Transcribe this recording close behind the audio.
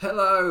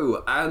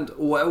Hello and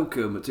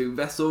welcome to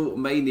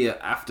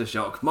WrestleMania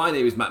Aftershock. My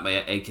name is Matt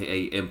Mayer,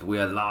 aka Imp. We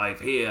are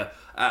live here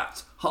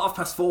at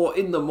 4:30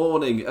 in the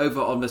morning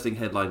over on Wrestling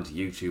Headlines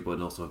YouTube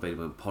and also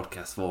available in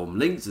podcast form.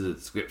 Links in the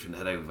description.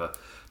 Head over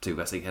to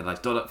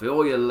WrestlingHeadlines.net for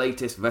all your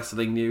latest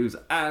wrestling news.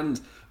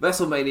 And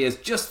WrestleMania's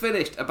just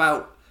finished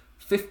about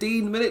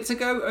 15 minutes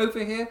ago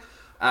over here.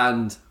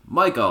 And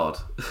my God,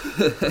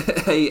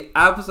 a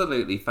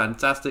absolutely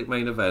fantastic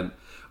main event,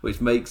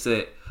 which makes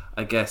it,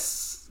 I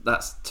guess,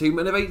 that's 2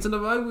 main events in a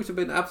row which have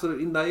been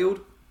absolutely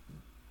nailed,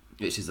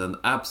 which is an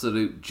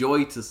absolute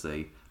joy to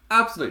see.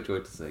 Absolute joy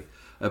to see.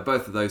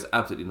 Both of those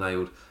absolutely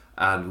nailed,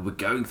 and we're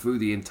going through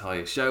the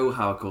entire show,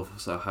 how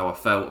I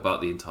felt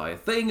about the entire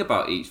thing,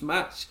 about each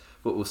match.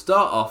 But we'll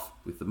start off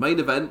with the main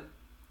event,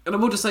 and I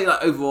will just say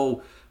that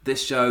overall,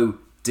 this show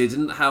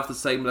didn't have the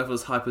same level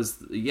of hype as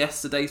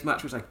yesterday's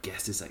match, which I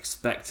guess is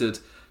expected,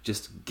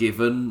 just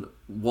given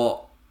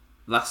what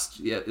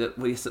last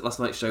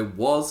night's show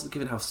was,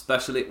 given how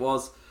special it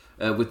was.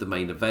 With the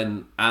main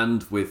event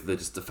and with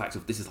the fact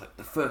of this is like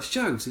the first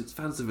show since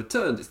fans have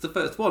returned. It's the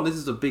first one. This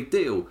is a big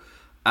deal,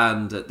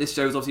 and this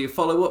show is obviously a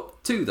follow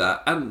up to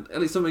that. And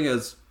at least something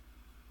as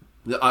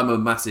I'm a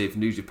massive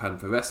New Japan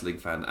Pro Wrestling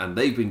fan, and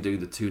they've been doing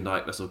the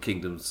 2-night Wrestle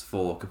Kingdoms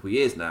for a couple of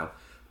years now,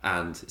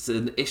 and it's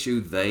an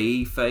issue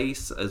they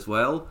face as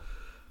well,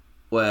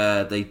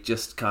 where they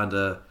just kind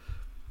of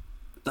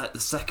like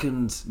the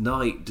second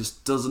night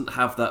just doesn't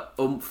have that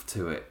oomph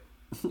to it.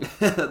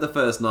 The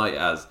first night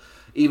has.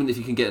 Even if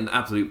you can get an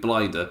absolute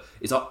blinder,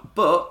 it's up.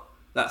 But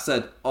that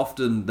said,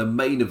 often the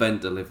main event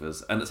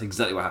delivers, and that's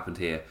exactly what happened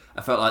here.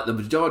 I felt like the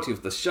majority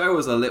of the show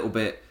was a little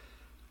bit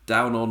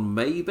down on,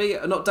 maybe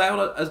not down.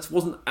 I just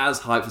wasn't as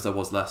hyped as I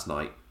was last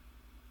night.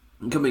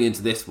 And coming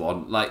into this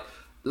one, like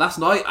last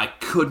night, I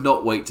could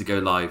not wait to go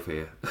live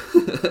here.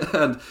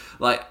 And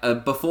like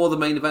before the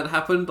main event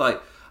happened,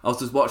 like I was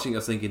just watching, I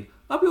was thinking,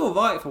 I'd be all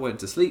right if I went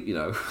to sleep, you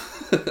know.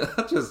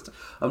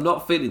 I'm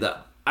not feeling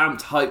that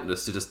amped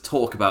hypeness to just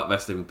talk about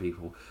wrestling with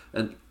people,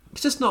 and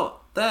it's just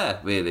not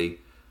there really.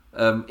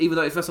 Even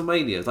though it's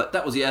WrestleMania, it's like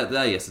that was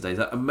there yesterday.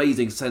 That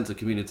amazing sense of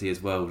community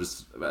as well.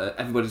 Just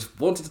everybody just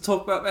wanted to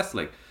talk about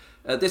wrestling.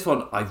 This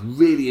one, I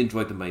really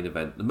enjoyed the main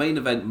event. The main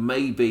event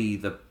may be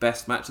the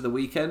best match of the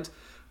weekend,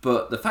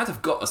 but the fact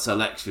I've got a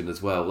selection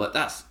as well, like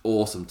that's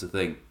awesome to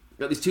think.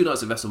 Like these 2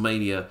 nights of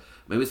WrestleMania,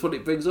 maybe it's what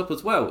it brings up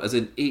as well. As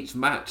in each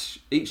match,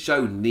 each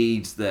show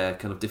needs their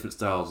kind of different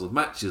styles of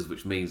matches,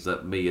 which means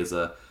that me as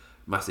a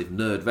massive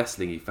nerd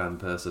wrestling-y fan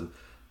person,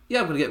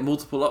 I'm going to get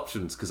multiple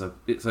options because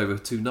it's over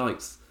 2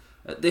 nights.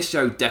 This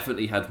show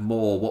definitely had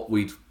more what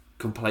we'd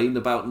complain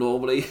about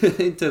normally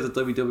in terms of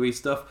WWE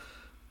stuff,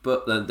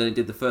 but then it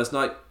did the first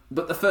night.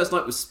 But the first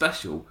night was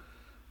special,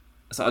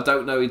 so I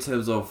don't know in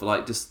terms of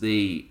like just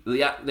the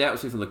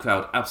atmosphere from the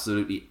crowd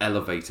absolutely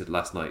elevated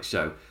last night's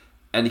show,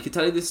 and you can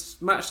tell you this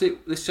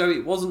show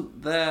it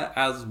wasn't there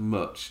as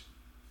much,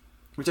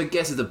 which I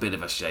guess is a bit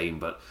of a shame.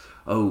 But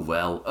oh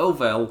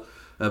well.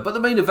 But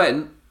the main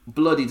event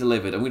bloody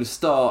delivered. I'm going to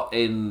start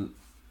in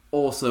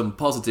awesome,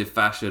 positive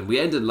fashion. We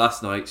ended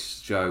last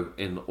night's show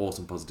in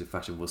awesome, positive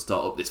fashion. We'll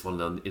start up this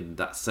one in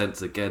that sense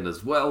again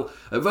as well.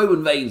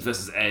 Roman Reigns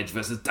versus Edge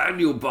versus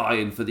Daniel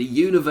Bryan for the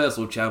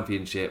Universal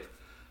Championship.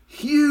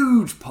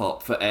 Huge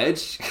pop for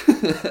Edge.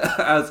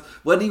 As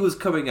when he was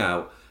coming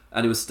out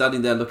and he was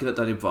standing there looking at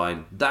Daniel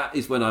Bryan, that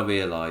is when I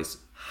realised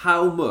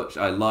how much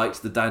I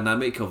liked the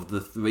dynamic of the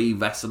 3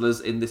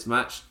 wrestlers in this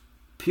match.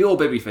 Pure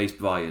babyface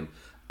Bryan,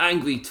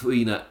 angry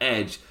tweener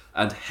Edge,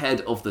 and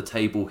head of the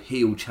table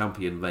heel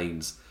champion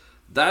Reigns.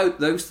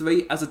 Those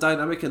 3 as a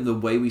dynamic and the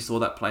way we saw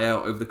that play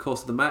out over the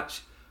course of the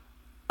match,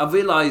 I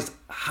realised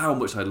how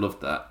much I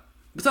loved that.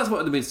 Because that's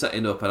what I'd been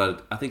setting up,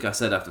 and I think I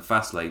said after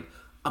Fastlane,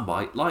 I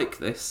might like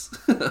this.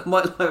 I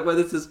might like where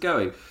this is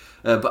going.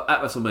 But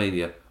at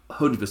WrestleMania,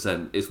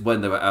 100% is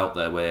when they were out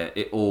there where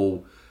it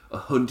all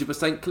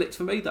 100% clicked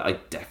for me, that I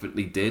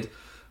definitely did.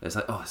 It's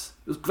like, it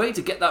was great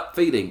to get that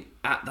feeling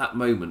at that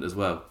moment as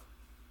well.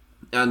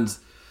 And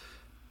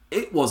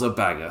it was a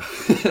banger,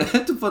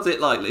 to put it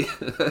lightly.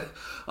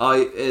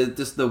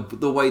 Just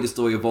the way the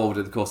story evolved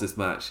in the course of this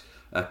match,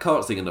 I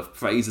can't sing enough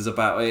praises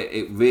about it.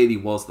 It really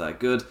was that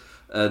good.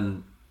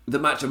 And the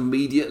match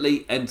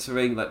immediately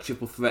entering like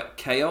triple threat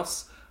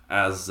chaos,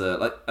 as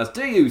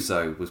Jey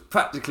Uso was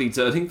practically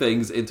turning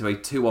things into a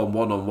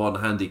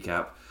 2-on-1-on-1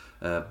 handicap.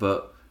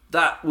 But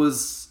that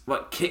was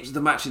what kicked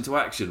the match into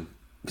action.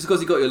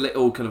 Because you got your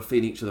little kind of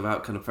feeling each other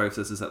out kind of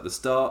processes at the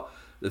start.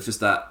 There's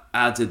just that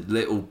added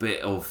little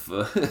bit of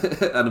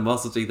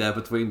animosity there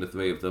between the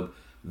 3 of them.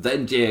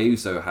 Then Jey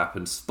Uso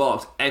happened,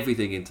 sparked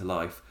everything into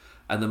life,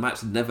 and the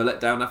match never let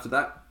down after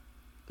that.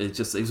 It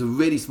was a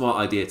really smart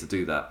idea to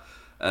do that,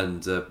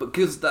 and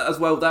because that as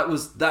well, that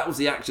was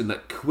the action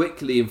that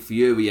quickly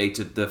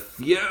infuriated the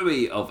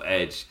fury of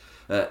Edge.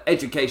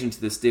 Education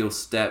to the steel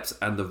steps,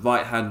 and the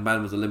right hand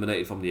man was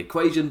eliminated from the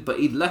equation. But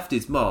he'd left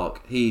his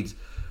mark. He'd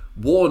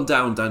worn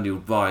down Daniel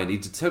Bryan.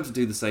 He'd attempted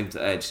to do the same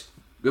to Edge.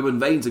 Roman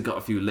Reigns had got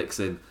a few licks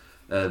in.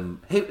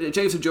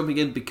 James was jumping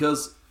in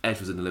because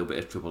Edge was in a little bit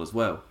of trouble as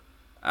well.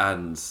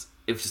 And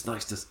it was just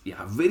nice to... Yeah,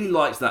 I really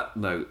liked that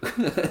note.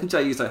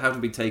 Jey Uso having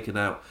been taken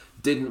out,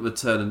 didn't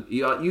return, and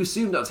you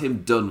assume that's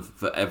him done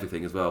for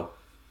everything as well.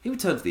 He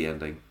returned to the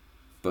ending,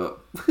 but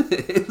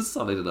it was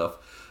solid enough.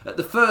 At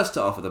the first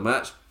half of the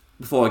match,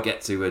 before I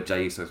get to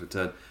Jey Uso's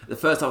return, the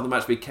first half of the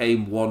match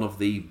became one of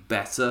the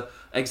better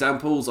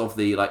examples of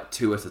the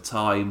two at a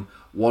time,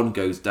 one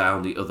goes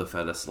down, the other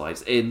fella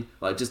slides in,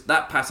 just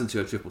that pattern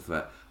to a triple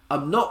threat.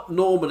 I'm not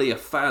normally a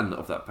fan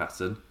of that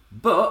pattern,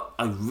 but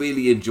I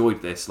really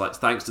enjoyed this,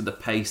 thanks to the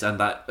pace and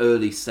that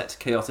early set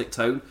chaotic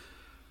tone.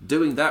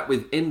 Doing that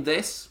within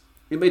this,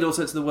 it made all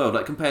sense in the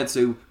world. Compared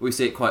to, we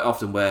see it quite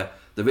often where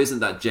there isn't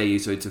that Jey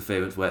Uso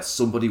interference where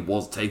somebody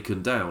was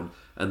taken down,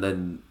 and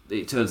then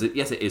it turns it,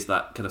 yes, it is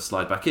that kind of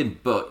slide back in,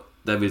 but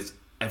there is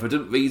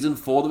evident reason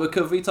for the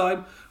recovery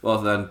time,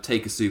 rather than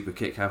take a super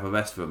kick, have a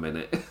rest for a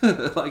minute.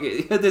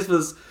 This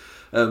was...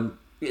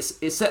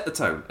 it set the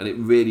tone, and it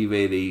really,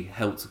 really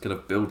helped to kind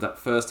of build that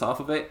first half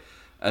of it.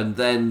 And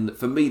then,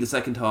 for me, the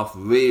second half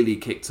really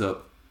kicked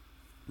up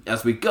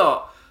as we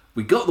got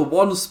the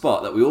one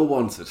spot that we all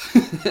wanted.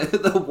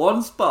 The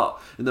one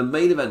spot in the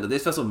main event of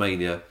this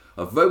WrestleMania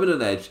of Roman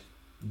and Edge,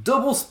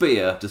 double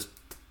spear, just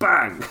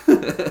bang,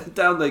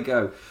 down they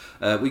go.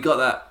 We got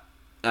that,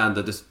 and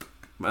just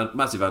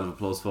massive round of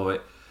applause for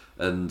it.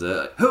 And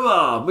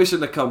hurrah,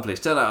 mission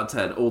accomplished, 10 out of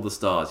 10, all the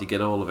stars, you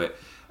get all of it.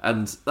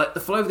 And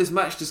the flow of this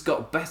match just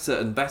got better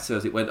and better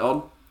as it went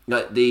on.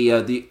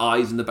 The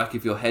eyes in the back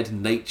of your head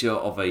nature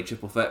of a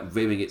triple threat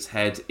rearing its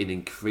head in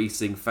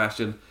increasing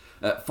fashion.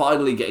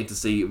 Finally getting to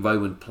see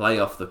Roman play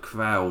off the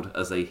crowd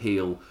as a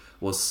heel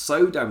was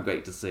so damn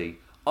great to see.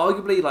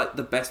 Arguably,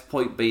 the best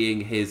point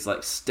being his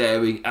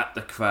staring at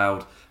the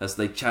crowd as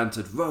they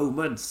chanted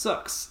 "Roman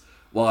sucks,"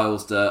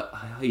 whilst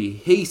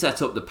he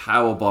set up the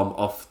powerbomb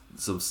off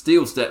some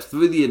steel steps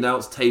through the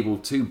announce table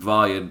to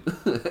Bryan.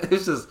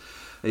 It's just,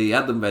 he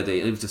had them ready,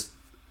 and he was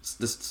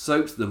just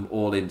soaked them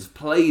all in, just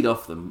played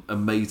off them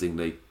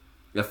amazingly.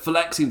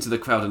 Flexing to the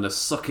crowd and a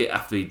suck it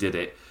after he did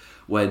it,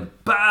 when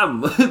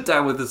bam,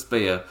 down with the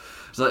spear.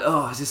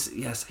 It's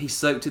yes, he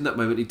soaked in that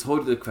moment, he toyed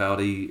with the crowd,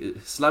 he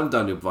slammed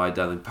Daniel Bryan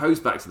down and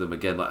posed back to them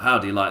again, how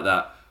do you like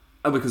that?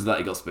 And because of that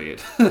he got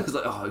speared. It's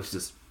it was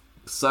just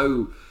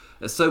so,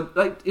 and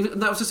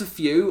that was just a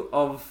few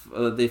of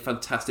the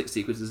fantastic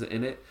sequences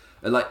in it.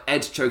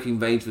 Edge choking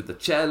Reigns with the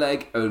chair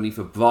leg, only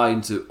for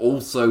Bryan to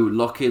also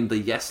lock in the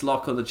yes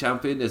lock on the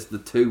champion, as the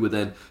two were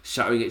then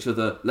shouting at each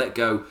other, let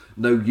go,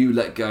 no you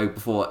let go,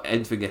 before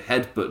entering a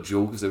headbutt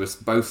duel, because they were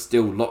both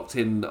still locked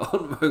in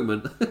on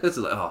Roman. It's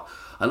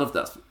I love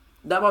that.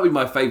 That might be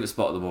my favourite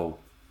spot of them all,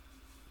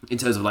 in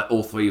terms of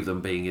all three of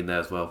them being in there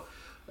as well.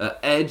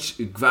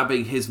 Edge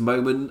grabbing his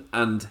moment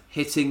and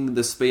hitting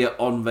the spear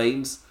on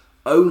Reigns,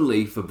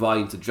 only for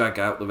Bryan to drag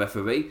out the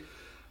referee.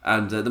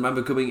 And the man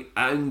becoming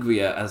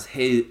angrier as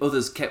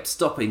others kept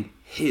stopping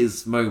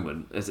his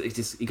moment. As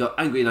he got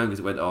angry and angry as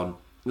it went on.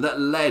 And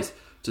that led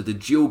to the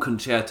dual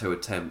concerto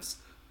attempts.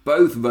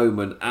 Both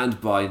Roman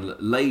and Bryan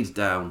laid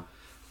down,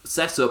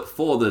 set up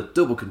for the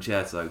double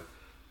concerto.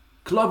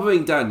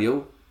 Clobbering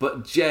Daniel,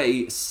 but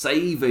Jey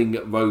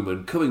saving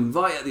Roman, coming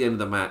right at the end of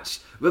the match.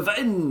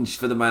 Revenge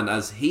for the man,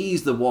 as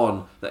he's the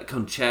one that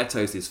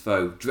concertos his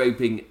foe,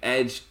 draping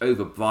Edge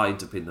over Bryan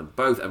to pin them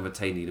both and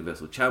retain the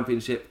Universal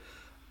Championship.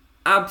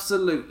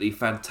 Absolutely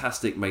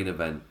fantastic main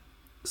event.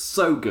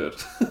 So good.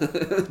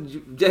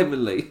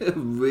 Genuinely.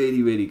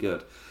 Really, really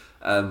good.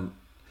 The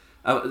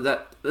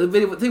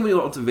thing we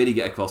wanted to really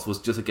get across was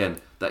just, again,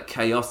 that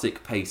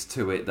chaotic pace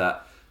to it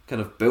that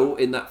kind of built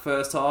in that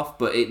first half,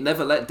 but it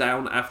never let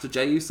down after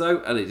Jey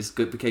Uso, and it just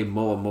became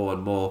more and more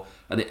and more,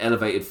 and it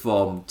elevated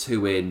from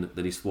 2 in,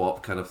 then he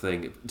swap kind of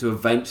thing, to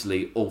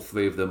eventually all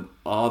three of them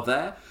are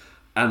there.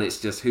 And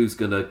it's just who's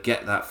going to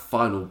get that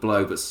final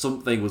blow, but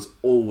something was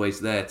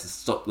always there to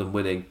stop them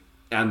winning.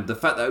 And the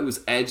fact that it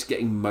was Edge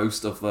getting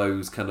most of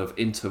those kind of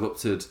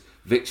interrupted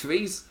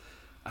victories,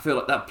 I feel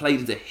like that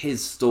played into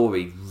his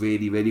story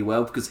really, really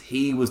well, because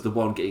he was the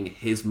one getting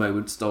his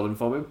moment stolen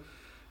from him.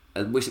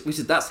 And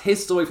that's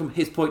his story from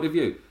his point of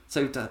view.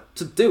 So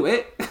to do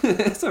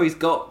it, so he's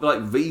got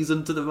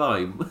reason to the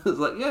rhyme.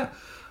 It's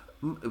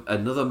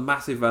another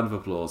massive round of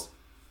applause.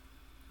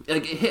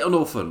 It hit on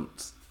all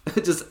fronts.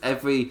 Just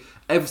every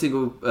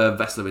single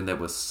wrestler in there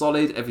was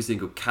solid. Every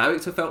single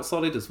character felt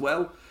solid as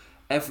well.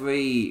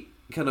 Every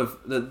kind of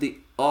the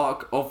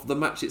arc of the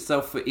match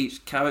itself for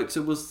each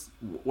character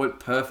went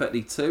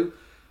perfectly too.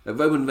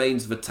 Roman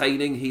Reigns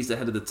retaining, he's the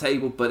head of the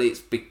table, but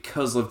it's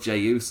because of Jey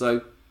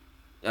Uso.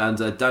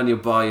 And Daniel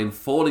Bryan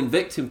falling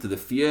victim to the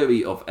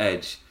fury of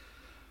Edge.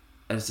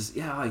 And it's just,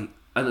 and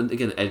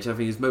again, Edge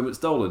having his moment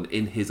stolen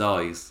in his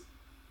eyes.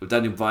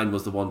 Daniel Bryan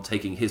was the one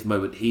taking his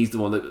moment. He's the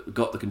one that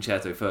got the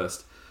concerto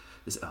first.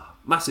 It's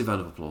massive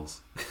round of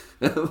applause.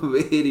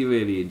 Really,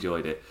 really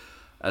enjoyed it.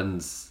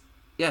 And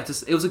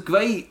it was a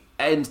great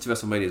end to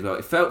WrestleMania as well.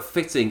 It felt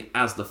fitting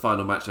as the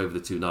final match over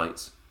the 2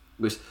 nights.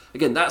 Which,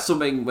 again, that's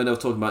something when I was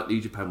talking about New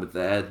Japan with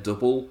their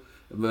double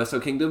Wrestle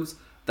Kingdoms,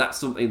 that's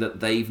something that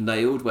they've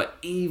nailed, where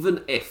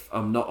even if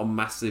I'm not a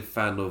massive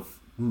fan of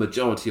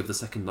majority of the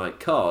second night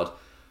card,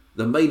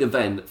 the main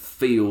event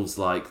feels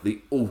like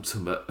the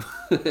ultimate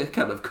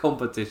kind of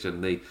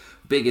competition, the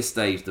biggest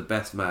stage, the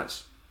best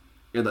match,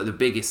 like the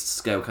biggest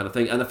scale kind of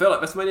thing. And I feel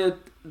like WrestleMania,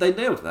 they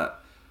nailed that.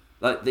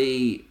 Like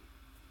the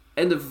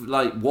end of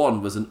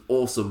one was an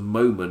awesome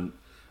moment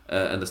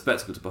and a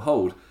spectacle to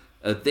behold.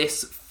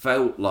 This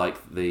felt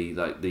like the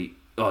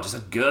just a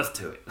girth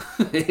to it.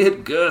 It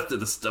had girth to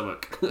the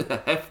stomach.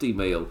 A hefty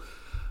meal.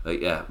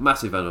 Yeah,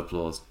 massive round of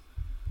applause.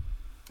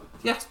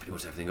 Yeah, that's pretty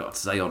much everything I've got to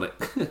say on it.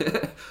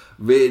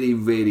 Really,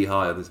 really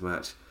high on this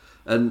match.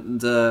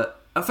 And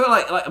I feel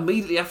like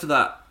immediately after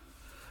that,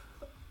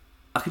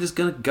 I could just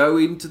kind of go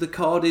into the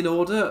card in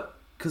order,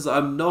 because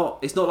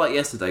it's not like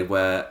yesterday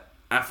where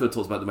after I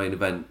talked about the main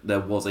event, there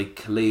was a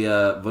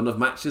clear run of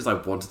matches I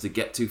wanted to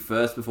get to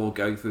first before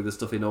going through the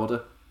stuff in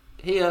order.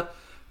 Here,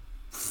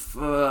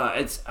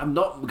 I'm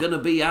not going to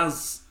be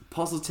as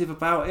positive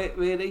about it,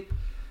 really.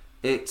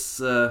 It's,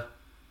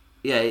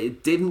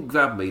 it didn't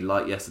grab me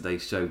like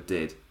yesterday's show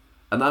did.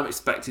 And I'm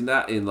expecting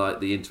that in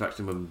the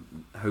interaction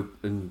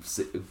I'm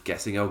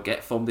guessing I'll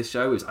get from this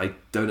show. Is I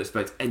don't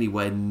expect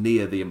anywhere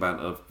near the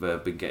amount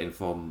I've been getting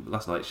from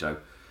last night's show.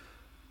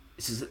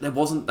 It's just that there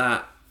wasn't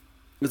that.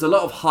 There's a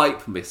lot of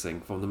hype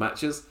missing from the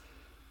matches,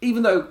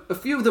 even though a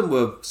few of them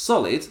were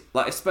solid.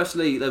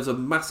 Especially there was a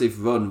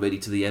massive run really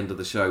to the end of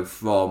the show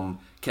from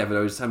Kevin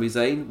Owens and Sami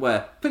Zayn,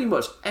 where pretty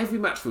much every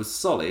match was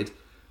solid,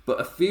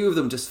 but a few of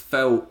them just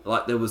felt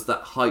like there was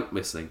that hype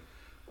missing.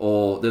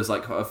 Or there was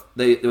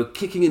they were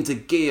kicking into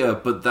gear,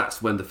 but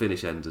that's when the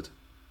finish ended.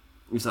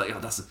 It's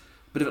that's a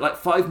bit of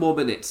 5 more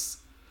minutes.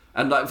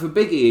 And for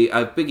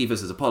Biggie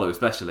versus Apollo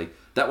especially,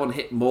 that one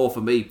hit more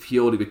for me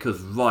purely because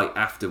right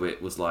after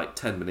it was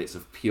 10 minutes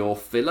of pure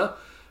filler,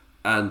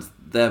 and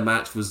their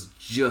match was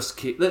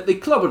just they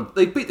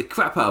beat the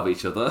crap out of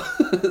each other.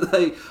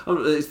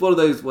 It's one of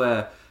those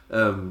where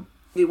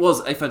it was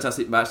a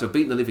fantastic match. They're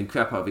beating the living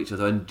crap out of each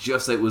other, and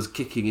just it was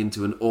kicking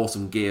into an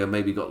awesome gear.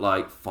 Maybe got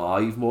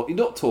 5 more. You're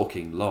not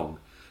talking long,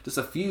 just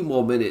a few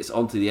more minutes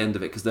onto the end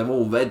of it, because they've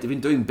been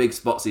doing big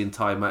spots the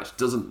entire match.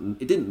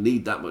 It didn't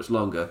need that much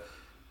longer.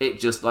 It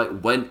just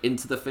went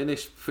into the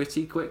finish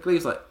pretty quickly.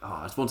 It's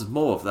I just wanted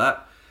more of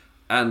that,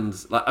 and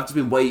I've just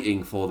been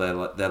waiting for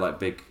their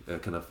big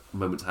kind of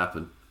moment to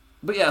happen.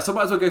 But yeah, so I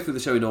might as well go through the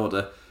show in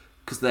order,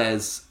 because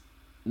there's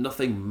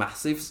nothing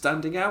massive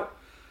standing out.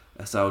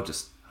 So I'll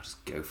just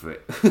go for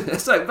it.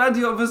 So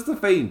Randy Orton versus The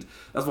Fiend.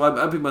 That's why I'm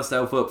amping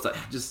myself up.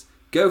 Just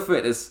go for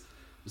it. Let's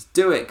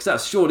do it, because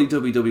that's surely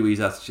WWE's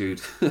attitude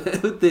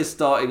with this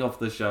starting off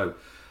the show.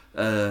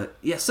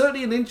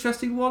 Certainly an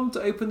interesting one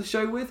to open the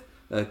show with.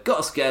 Got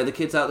to scare the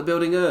kids out of the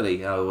building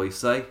early, I always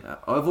say.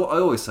 I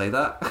always say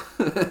that.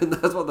 And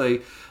that's what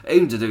they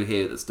aim to do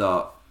here at the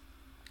start.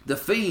 The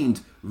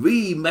Fiend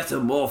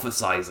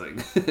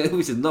re-metamorphosizing,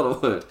 which is not a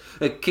word.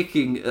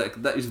 Kicking,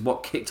 that is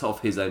what kicked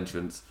off his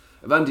entrance.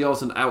 Randy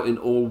Orton out in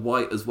all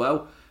white as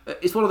well.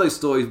 It's one of those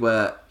stories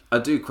where I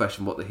do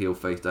question what the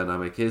heel-face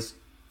dynamic is,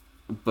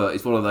 but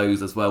it's one of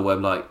those as well where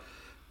I'm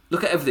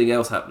look at everything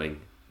else happening.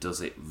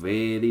 Does it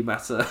really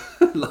matter?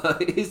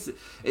 It's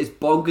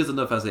bonkers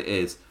enough as it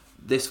is.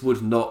 This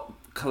would not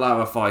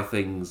clarify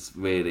things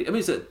really. I mean,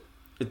 it's a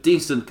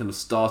decent kind of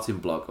starting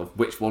block of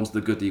which one's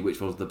the goodie,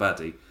 which one's the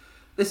baddie.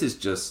 This is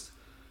just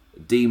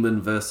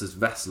demon versus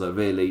wrestler,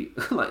 really.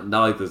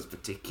 Neither's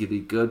particularly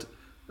good.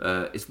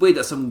 It's weird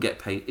that some get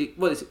paid.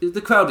 It's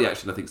the crowd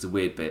reaction, I think, is a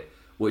weird bit.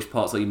 Which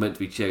parts are you meant to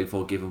be cheering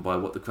for, given by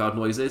what the crowd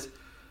noise is?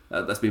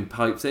 That's been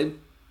piped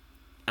in.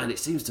 And it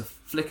seems to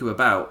flicker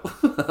about.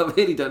 I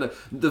really don't know.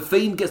 The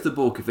Fiend gets the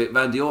bulk of it.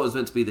 Randy Orton's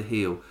meant to be the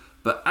heel.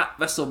 But at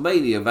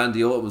WrestleMania,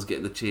 Randy Orton was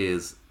getting the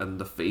cheers, and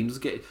the Fiend was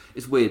getting.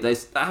 It's weird.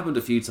 That happened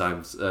a few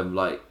times. I don't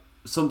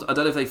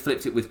know if they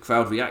flipped it with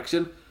crowd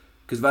reaction,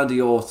 because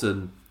Randy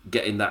Orton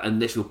getting that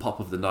initial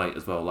pop of the night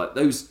as well.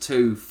 Those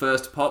 2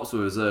 first pops were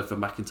reserved for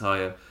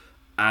McIntyre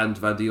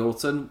and Randy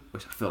Orton,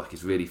 which I feel like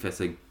is really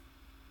fitting.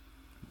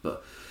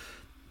 But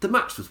the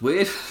match was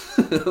weird.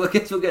 I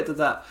guess we'll get to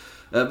that.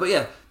 But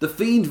yeah, the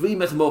Fiend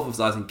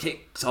re-metamorphosizing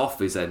kicks off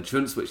his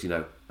entrance, which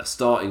a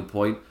starting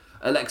point.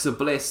 Alexa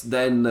Bliss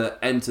then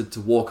entered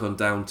to walk on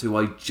down to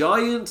a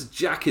giant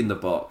Jack in the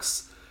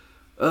Box.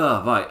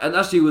 Oh, right. And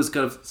as she was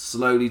kind of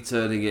slowly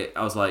turning it,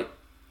 I was like,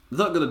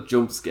 they're not going to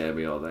jump scare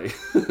me, are they?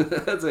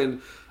 As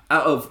in,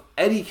 out of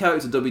any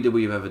character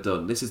WWE have ever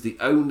done, this is the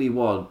only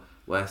one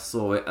where I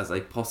saw it as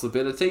a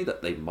possibility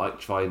that they might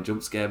try and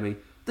jump scare me.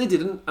 They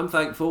didn't. I'm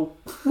thankful.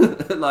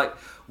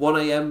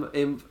 1am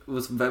Imp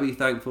was very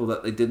thankful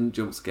that they didn't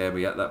jump scare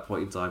me at that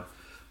point in time.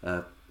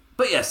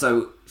 But yeah,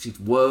 so she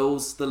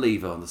whirls the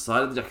lever on the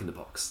side of the Jack in the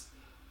Box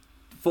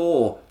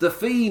for the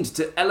Fiend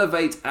to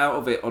elevate out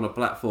of it on a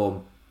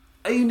platform.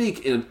 A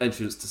unique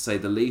entrance, to say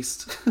the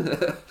least.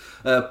 Put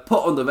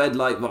on the red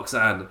light,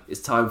 Roxanne.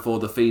 It's time for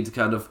the Fiend to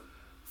kind of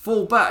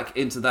fall back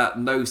into that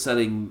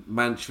no-selling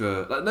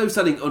mantra,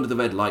 no-selling under the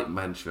red light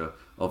mantra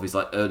of his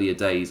earlier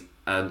days.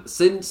 And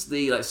since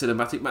the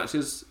cinematic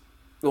matches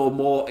or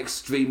more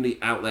extremely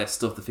out there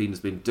stuff the Fiend has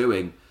been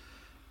doing,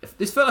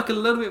 this felt like a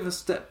little bit of a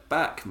step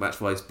back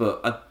match-wise.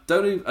 But I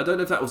don't know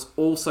if that was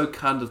also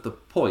kind of the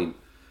point.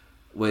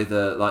 with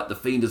like the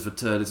Fiend has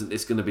returned, isn't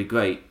this going to be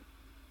great?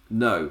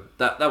 No,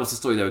 that was the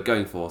story they were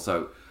going for.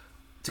 So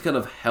to kind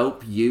of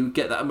help you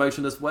get that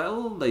emotion as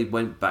well, they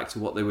went back to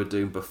what they were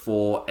doing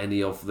before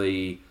any of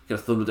the kind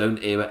of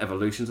Thunderdome era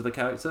evolutions of the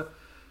character.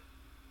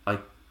 I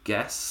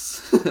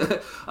guess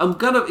it's one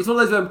of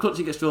those where I'm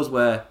clutching at straws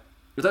where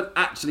I don't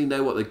actually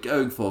know what they're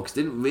going for because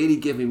they didn't really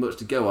give me much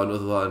to go on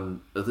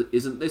other than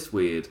isn't this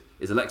weird?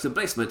 Is Alexa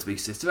Bliss meant to be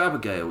Sister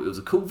Abigail? It was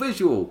a cool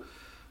visual,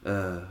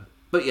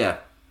 but yeah.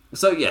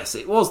 So yes,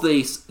 it was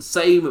the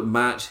same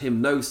match.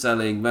 Him no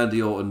selling,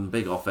 Randy Orton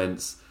big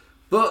offense,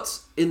 but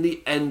in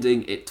the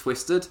ending it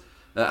twisted,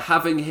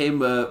 having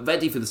him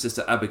ready for the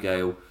Sister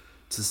Abigail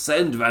to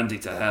send Randy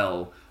to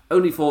hell.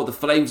 Only for the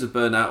flames to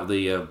burn out of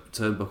the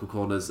turnbuckle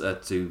corners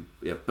to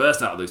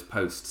burst out of those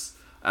posts.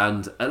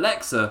 And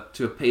Alexa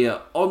to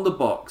appear on the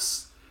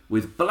box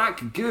with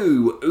black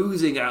goo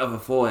oozing out of her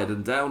forehead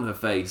and down her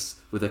face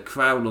with a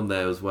crown on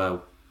there as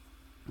well.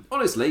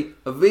 Honestly,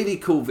 a really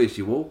cool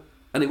visual.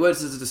 And it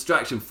works as a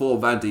distraction for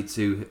Randy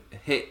to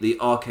hit the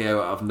RKO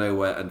out of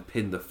nowhere and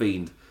pin the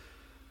Fiend.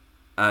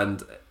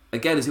 And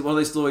again, is it one of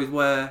those stories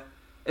where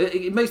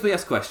it makes me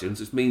ask questions,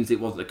 which means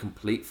it wasn't a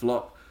complete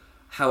flop.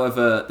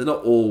 However, they're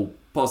not all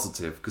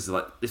positive because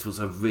this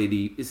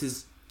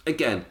is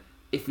again,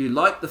 if you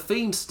like the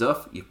Fiend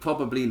stuff, you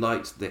probably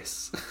liked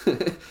this.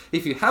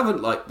 If you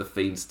haven't liked the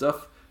Fiend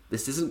stuff,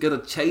 this isn't going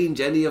to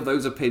change any of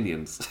those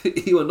opinions.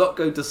 You are not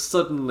going to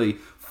suddenly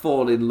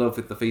fall in love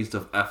with the Fiend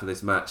stuff after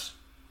this match.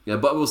 Yeah,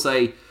 but I will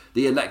say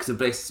the Alexa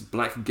Bliss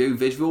black goo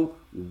visual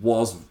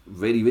was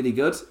really, really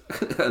good.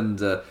 And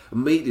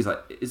immediately it's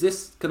like, is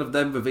this kind of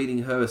them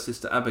revealing her as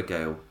Sister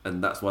Abigail?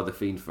 And that's why the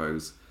Fiend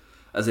froze.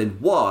 As in,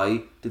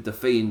 why did the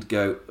Fiend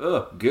go,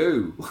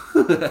 goo?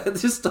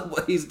 Just stop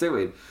what he's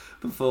doing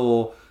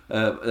before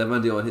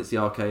Randy Orton hits the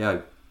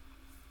RKO.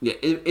 Yeah,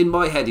 in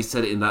my head he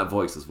said it in that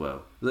voice as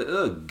well.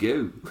 Like,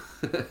 goo.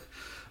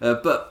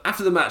 But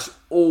after the match,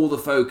 all the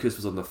focus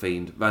was on the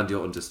Fiend. Randy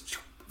Orton just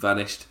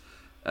vanished.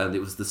 And it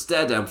was the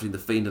stare down between the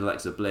Fiend and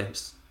Alexa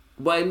Bliss.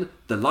 When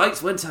the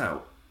lights went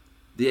out,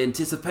 the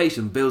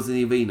anticipation builds in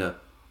the arena.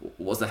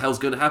 What the hell's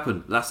going to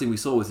happen? Last thing we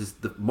saw was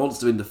the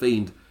monster in the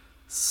Fiend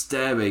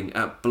staring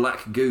at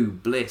black goo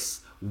Bliss.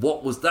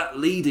 What was that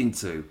leading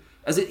to?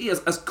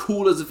 As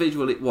cool as the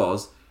visual it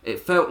was, it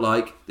felt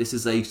like this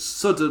is a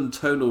sudden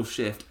tonal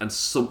shift and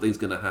something's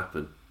going to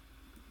happen.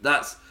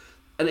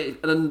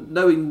 And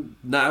knowing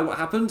now what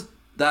happened,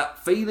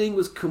 that feeling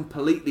was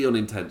completely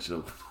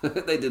unintentional.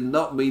 They did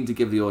not mean to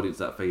give the audience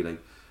that feeling.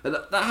 And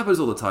that happens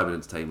all the time in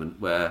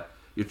entertainment, where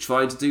you're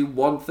trying to do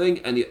one thing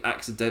and you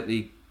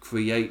accidentally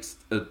create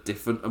a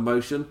different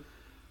emotion.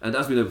 And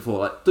as we know before,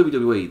 like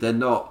WWE, they're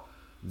not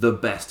the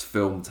best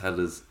film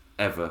tellers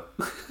ever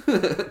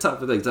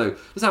type of thing. So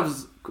this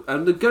happens,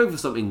 and they're going for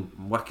something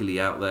wackily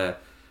out there,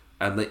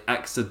 and they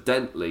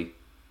accidentally.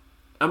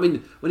 I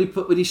mean,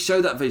 when you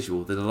show that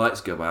visual, then the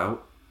lights go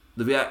out,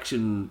 the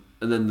reaction,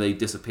 and then they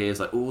disappear. It's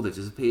like, oh, they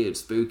disappeared,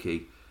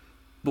 spooky.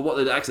 But what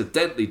they'd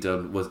accidentally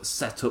done was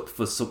set up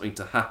for something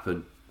to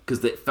happen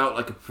because it felt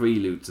like a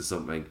prelude to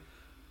something,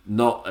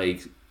 not a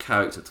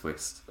character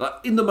twist. Like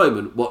in the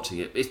moment watching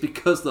it, it's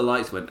because the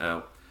lights went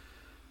out.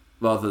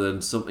 Rather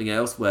than something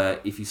else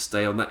where if you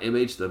stay on that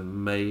image,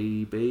 then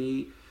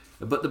maybe.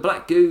 But the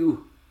black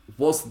goo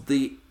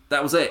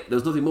that was it. There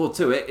was nothing more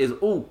to it. Is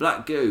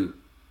black goo.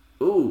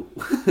 Ooh,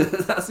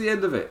 that's the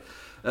end of it.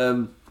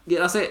 Yeah,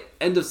 that's it.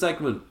 End of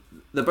segment.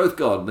 They're both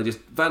gone. They just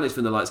vanished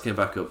when the lights came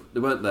back up. They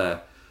weren't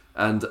there.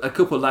 And a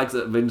couple of lags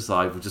at the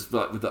ringside were just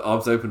like with their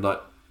arms open,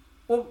 like,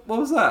 what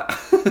was that?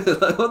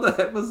 Like, what the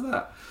heck was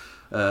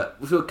that?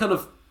 Which were kind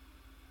of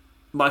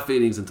my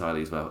feelings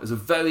entirely as well. It's a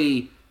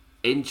very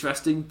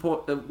interesting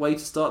way to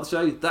start the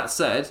show. That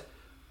said,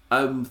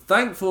 I'm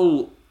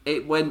thankful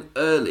it went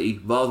early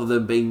rather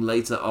than being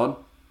later on.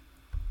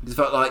 It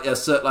felt like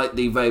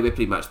the Rhea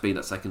Ripley match being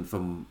that second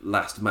from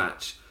last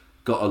match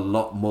got a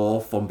lot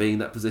more from being in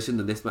that position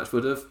than this match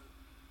would have.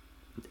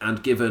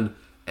 And given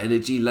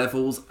energy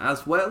levels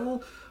as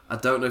well, I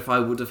don't know if I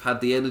would have had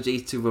the energy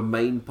to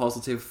remain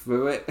positive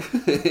through it.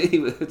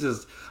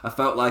 I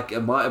felt like I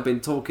might have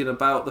been talking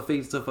about the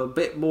Fiend stuff a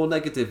bit more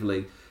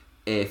negatively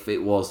if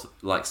it was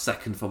like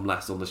second from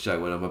last on the show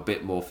when I'm a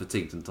bit more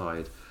fatigued and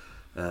tired.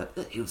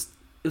 It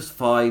was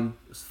fine.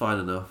 It was fine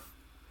enough.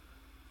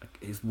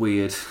 It's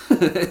weird.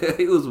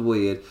 It was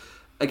weird.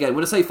 Again,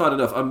 when I say fine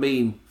enough, I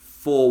mean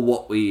for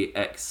what we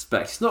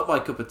expect. It's not my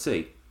cup of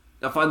tea.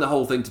 I find the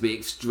whole thing to be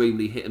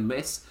extremely hit and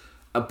miss,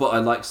 but I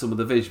like some of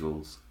the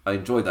visuals. I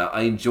enjoyed that.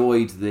 I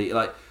enjoyed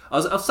I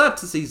was sad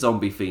to see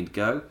Zombie Fiend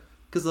go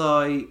because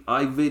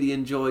I really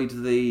enjoyed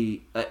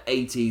the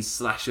 80s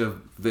slasher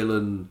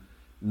villain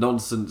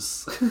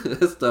nonsense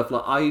stuff.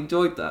 Like I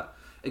enjoyed that.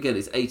 Again,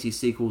 it's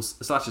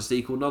 80s slasher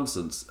sequel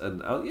nonsense,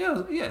 and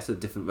yeah, it's a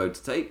different road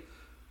to take.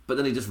 But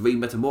then he just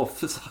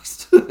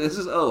re-metamorphosized. It's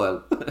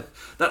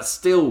just that's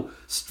still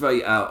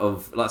straight out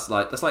of that's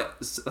like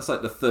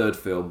the third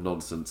film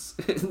nonsense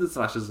in the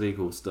slasher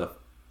sequel stuff.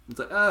 It's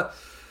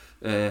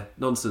like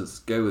nonsense,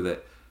 go with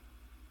it.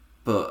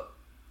 But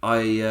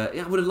I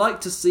would have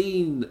liked to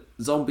seen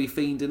Zombie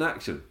Fiend in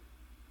action.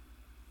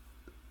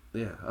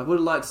 Yeah, I would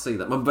have liked to see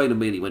that. My brain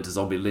immediately went to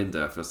Zombie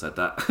Linda after I said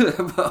that.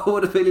 But I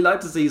would have really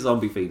liked to see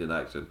Zombie Fiend in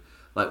action.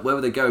 Like, where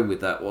were they going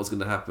with that? What was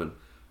going to happen?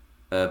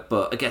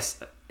 But I guess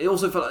it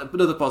also felt like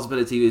another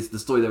possibility is the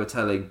story they were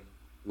telling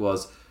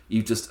was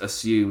you just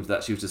assumed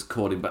that she was just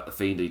calling back the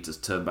Fiend and he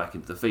just turned back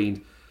into the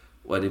Fiend.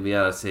 When in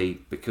reality,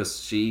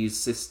 because she's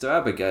Sister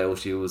Abigail,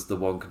 she was the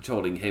one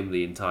controlling him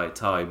the entire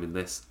time in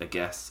this, I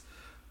guess.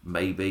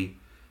 Maybe.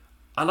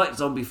 I liked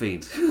Zombie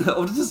Fiend. I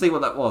wanted to see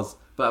what that was.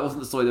 But that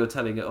wasn't the story they were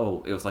telling at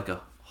all. It was like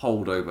a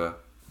holdover,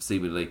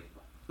 seemingly.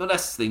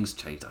 Unless things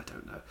changed, I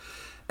don't know.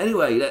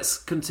 Anyway, let's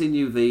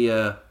continue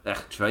the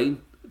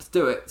train. Let's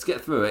do it. Let's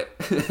get through it.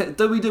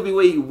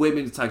 WWE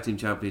Women's Tag Team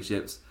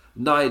Championships.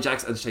 Nia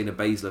Jax and Shayna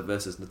Baszler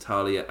versus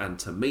Natalya and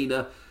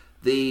Tamina.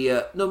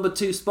 The number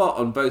 2 spot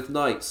on both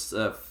nights,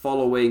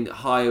 following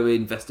higher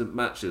investment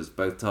matches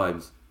both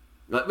times.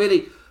 Like,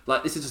 really,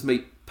 like, this is just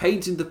me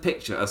painting the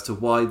picture as to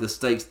why the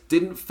stakes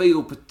didn't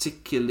feel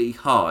particularly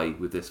high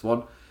with this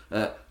one.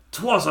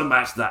 'Twas a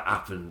match that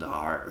happened.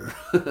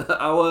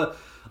 Our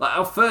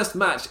first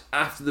match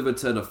after the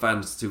return of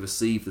fans to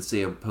receive the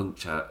CM Punk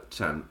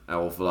chant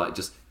of, like,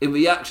 just in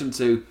reaction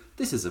to,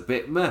 this is a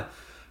bit meh.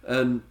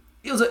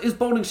 It was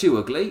bowling shoe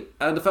ugly,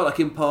 and I felt like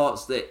in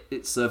parts that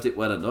it served it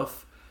well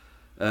enough.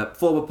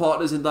 Former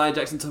partners in Nia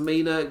Jax and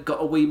Tamina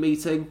got a wee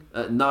meeting.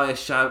 Nia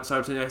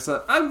shouting at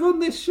her, I run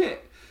this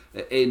shit,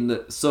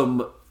 in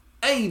some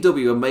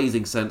AEW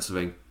amazing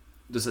censoring.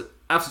 Just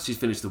after she's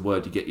finished the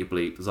word, you get your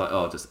bleep. It's like,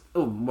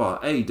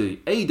 what,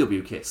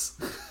 AEW kiss.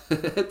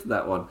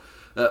 That one.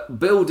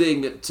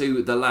 Building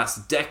to the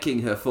last,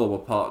 decking her former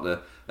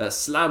partner,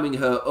 slamming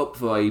her up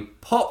for a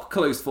pop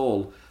close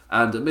fall,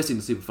 and missing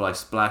the Superfly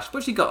splash,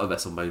 but she got a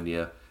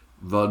WrestleMania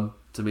run,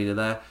 Tamina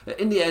there.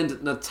 In the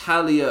end,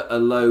 Natalya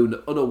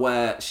alone,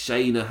 unaware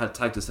Shayna had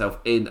tagged herself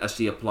in as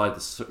she applied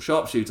the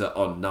sharpshooter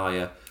on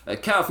Nia.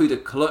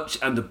 Karafuda clutch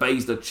and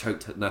Baszler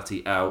choked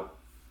Natty out,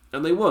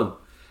 and they won.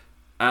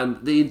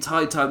 And the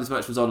entire time this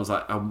match was on, I was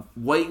like, I'm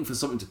waiting for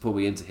something to pull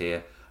me into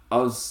here.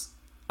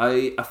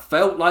 I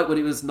felt like when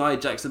it was Nia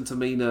Jax and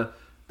Tamina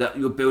that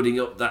you were building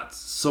up that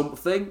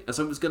something, and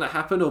something was going to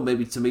happen, or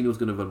maybe Tamina was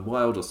going to run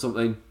wild or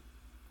something.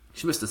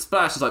 She missed a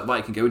splash. I was like, right,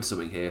 I can go into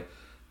something here.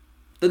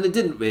 Then they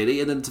didn't really,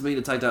 and then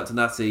Tamina tagged out to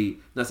Natty.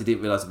 Natty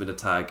didn't realise it had been a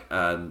tag,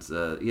 and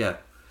the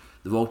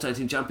World Tag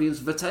Team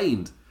Champions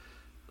retained.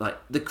 Like,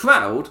 the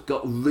crowd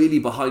got really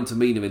behind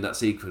Tamina in that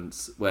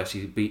sequence where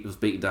she was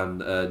beating down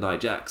Nia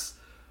Jax.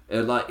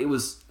 It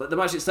was like the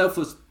match itself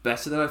was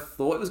better than I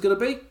thought it was going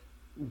to be,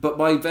 but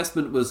my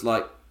investment was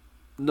like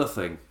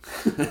nothing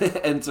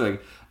entering,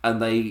 and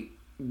they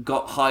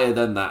got higher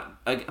than that.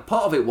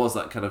 Part of it was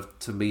that kind of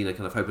Tamina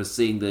kind of hoping,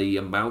 seeing the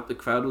amount the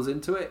crowd was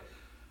into it.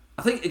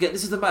 I think again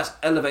this is the match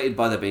elevated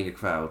by there being a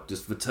crowd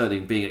just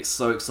returning, being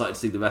so excited to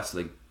see the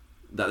wrestling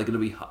that they're going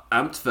to be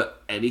amped for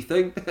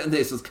anything, and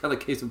this was kind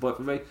of case in point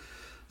for me.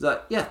 It's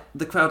like, yeah,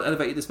 the crowd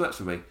elevated this match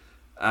for me,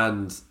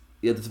 and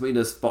yeah, the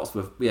Tamina spots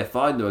were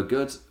fine, they were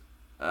good.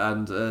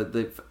 And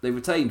they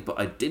retained, but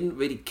I didn't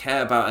really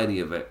care about any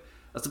of it.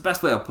 That's the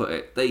best way I'll put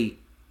it.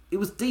 It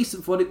was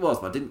decent for what it was,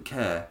 but I didn't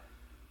care,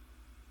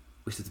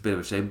 which is a bit of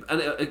a shame. And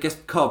I guess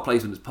card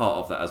placement is part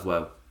of that as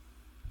well.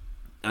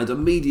 And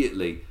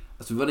immediately,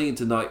 as we're running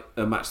into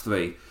match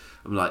 3,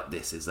 I'm like,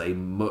 this is a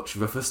much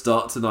rougher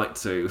start to night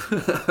 2.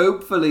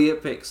 Hopefully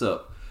it picks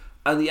up.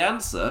 And the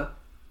answer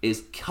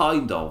is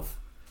kind of,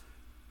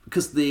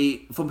 because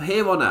from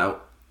here on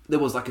out, there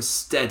was like a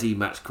steady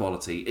match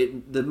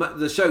quality.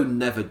 The show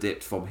never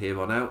dipped from here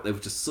on out. There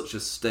was just such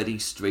a steady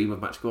stream of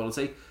match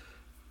quality.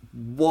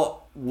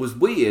 What was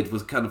weird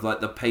was kind of like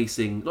the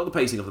pacing, not the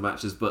pacing of the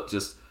matches, but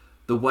just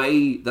the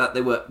way that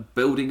they were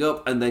building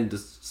up and then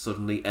just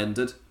suddenly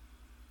ended.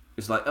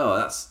 It's like, oh,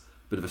 that's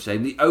a bit of a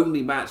shame. The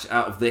only match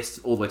out of this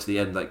all the way to the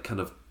end that kind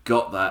of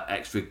got that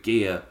extra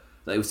gear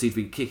that it seemed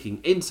to be kicking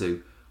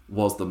into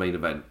was the main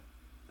event.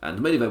 And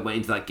the main event went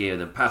into that gear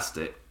and then passed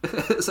it.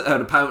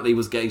 And apparently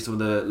was getting some of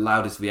the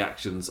loudest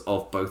reactions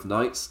of both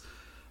nights.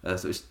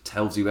 So it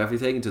tells you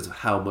everything in terms of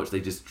how much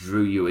they just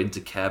drew you in to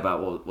care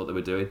about what they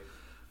were doing.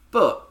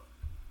 But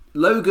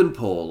Logan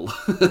Paul,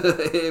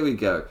 here we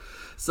go.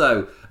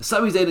 So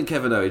Sami Zayn and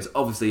Kevin Owens,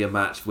 obviously a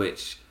match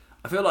which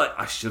I feel like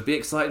I should be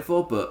excited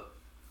for, but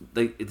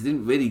it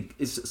didn't really.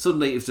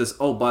 Suddenly it's just,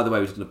 oh, by the way,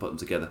 we're just going to put them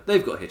together.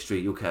 They've got history,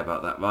 you'll care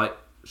about that, right?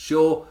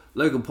 Sure,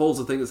 Logan Paul's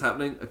the thing that's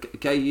happening.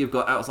 Okay, you've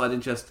got outside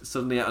interest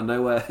suddenly out of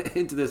nowhere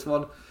into this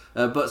one.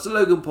 But so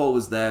Logan Paul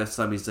was there,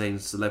 Sami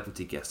Zayn's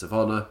celebrity guest of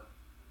honour.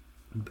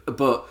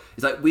 But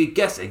it's like, we're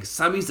guessing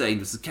Sami Zayn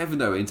versus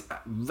Kevin Owens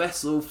at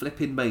Wrestle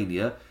Flipping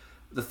Mania.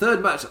 The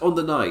third match on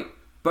the night,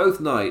 both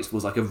nights,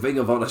 was like a Ring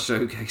of Honour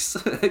showcase.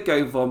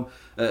 Going from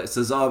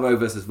Cesaro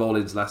versus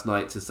Rollins last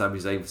night to Sami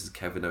Zayn versus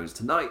Kevin Owens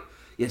tonight.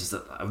 Yeah, just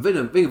a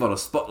Ring of Honour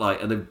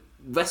spotlight, and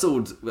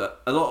wrestled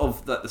a lot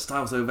of the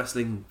styles they were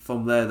wrestling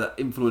from there. That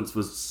influence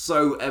was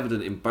so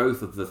evident in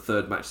both of the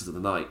third matches of the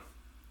night.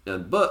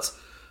 But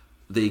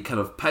the kind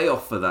of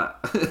payoff for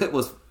that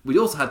was we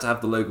also had to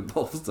have the Logan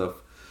Paul stuff.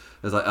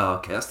 was like, oh,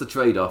 okay, that's the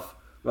trade-off.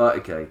 Right,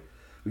 okay.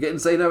 We're getting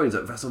Zayn Owens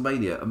at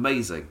WrestleMania.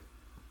 Amazing.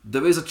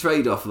 There is a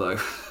trade-off, though.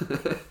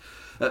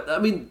 I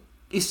mean,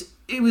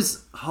 it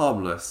was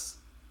harmless.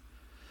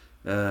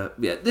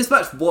 This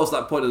match was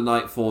that point of the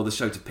night for the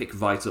show to pick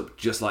right up,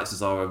 just like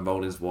Cesaro and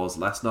Rollins was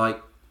last night.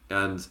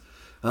 And,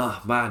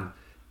 man,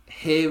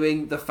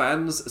 hearing the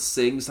fans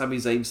sing Sami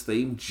Zayn's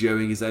theme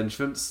during his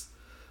entrance,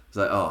 it's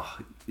like,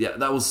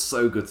 that was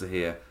so good to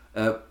hear.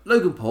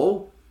 Logan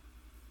Paul,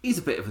 he's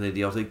a bit of an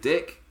idiotic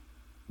dick,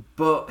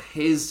 but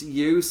his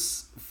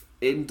use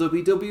in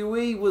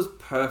WWE was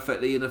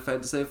perfectly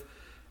inoffensive.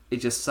 He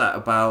just sat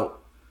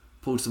about,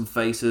 pulled some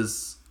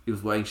faces, he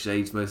was wearing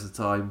shades most of the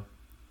time,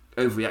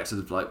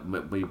 overreacted like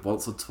maybe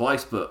once or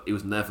twice, but he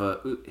was never...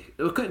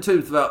 It was cutting to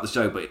him throughout the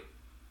show, but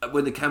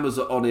when the cameras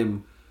were on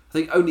him, I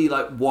think only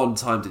like one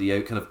time did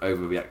he kind of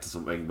overreact to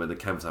something when the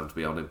cameras happened to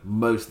be on him.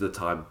 Most of the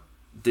time,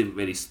 didn't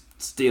really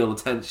steal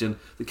attention.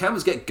 The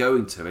cameras get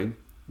going to him,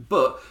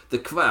 but the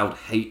crowd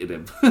hated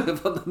him.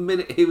 From the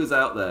minute he was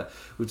out there,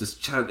 we're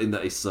just chanting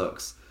that he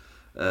sucks.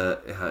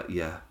 But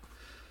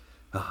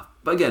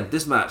again,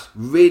 this match,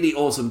 really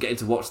awesome getting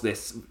to watch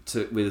this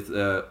with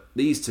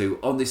these two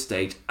on this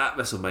stage at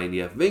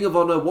WrestleMania. Ring of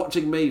Honor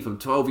watching me from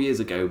 12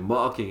 years ago,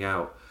 marking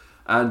out.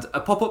 And a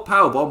pop-up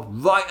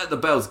powerbomb right at the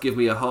bell to give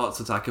me a heart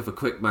attack of a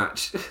quick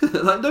match.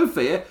 Like, no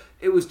fear.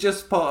 It was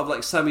just part of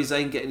like Sami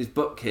Zayn getting his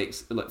butt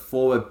kicked like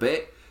for a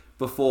bit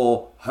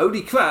before,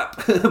 holy crap,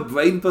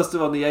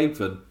 brainbuster on the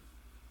apron.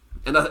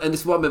 And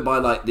this is what I meant by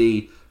like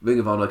the Ring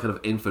of Honor kind of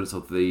influence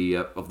of the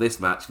of this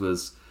match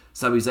was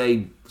Sami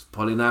Zayn was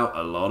pulling out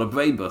a lot of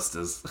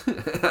brainbusters.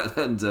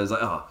 And it's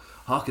like,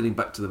 harkening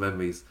back to the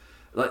memories.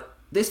 Like,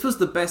 this was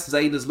the best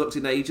Zayn has looked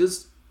in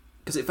ages.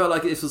 Because it felt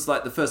like this was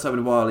like the first time in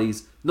a while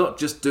he's not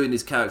just doing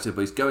his character,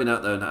 but he's going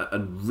out there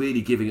and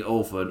really giving it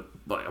all for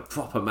like a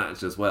proper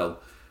match as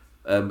well.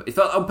 It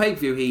felt on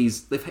pay-per-view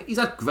he's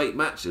had great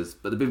matches,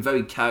 but they've been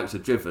very character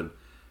driven.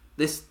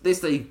 This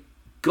they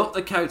got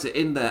the character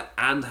in there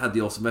and had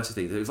the awesome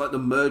wrestling thing. It was like the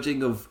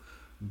merging of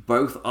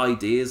both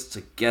ideas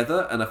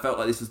together, and I felt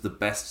like this was the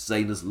best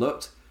Zayn has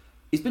looked.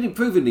 He's been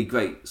improvingly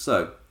great,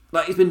 so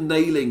like he's been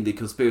nailing the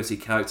conspiracy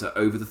character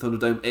over the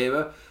Thunderdome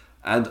era.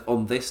 And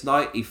on this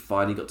night, he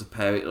finally got to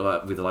pair it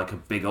with like a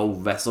big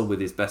old wrestle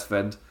with his best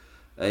friend.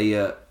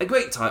 A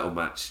great title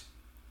match.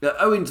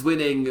 Owens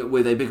winning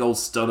with a big old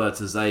stunner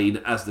to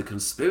Zayn as the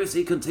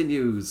conspiracy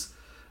continues.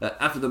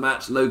 After the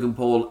match, Logan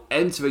Paul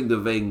entering the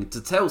ring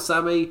to tell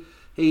Sami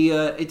he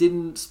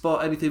didn't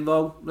spot anything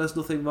wrong. There's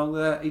nothing wrong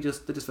there. They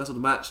just wrestled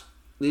the match.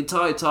 The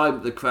entire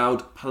time, the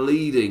crowd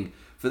pleading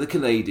for the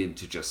Canadian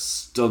to just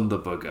stun the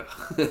bugger.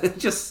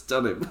 Just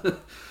stun him.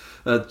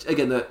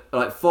 Again,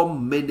 like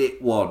from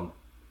minute one,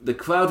 the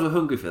crowd were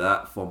hungry for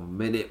that from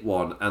minute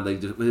one, and they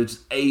were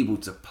just able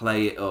to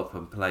play it up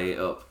and play it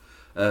up.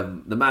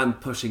 The man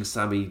pushing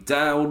Sami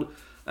down,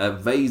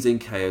 raising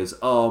KO's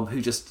arm, who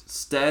just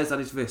stares at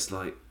his wrist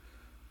like,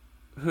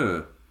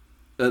 huh.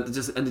 And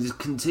they just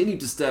continued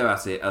to stare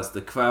at it as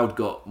the crowd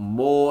got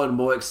more and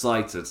more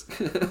excited.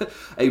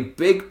 A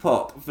big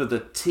pop for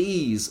the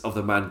tease of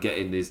the man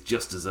getting is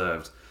just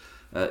deserved.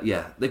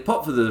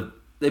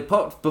 They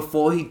popped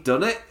before he'd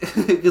done it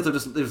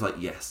because they was like,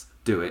 yes,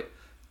 do it,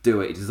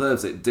 he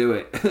deserves it, do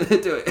it,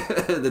 do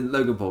it. And then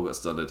Logan Paul got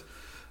stunned,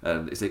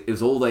 and it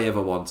was all they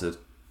ever wanted.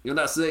 And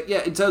that's it.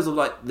 Yeah, in terms of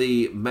like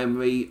the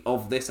memory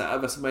of this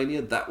at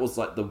WrestleMania, that was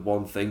like the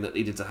one thing that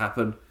needed to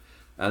happen,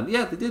 and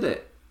yeah, they did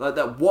it. Like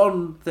that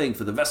one thing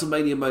for the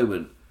WrestleMania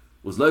moment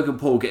was Logan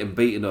Paul getting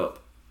beaten up.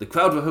 The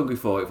crowd were hungry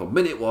for it from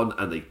minute one,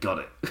 and they got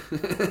it.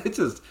 It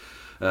just,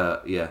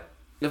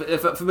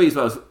 for me as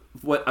well.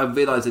 I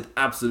realised they'd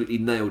absolutely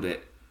nailed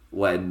it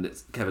when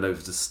Kevin Owens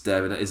was just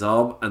staring at his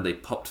arm, and they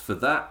popped for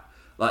that.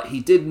 Like he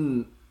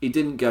didn't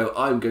go,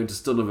 I'm going to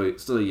stun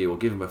you or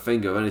give him a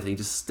finger or anything. He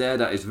just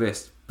stared at his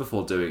wrist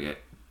before doing it.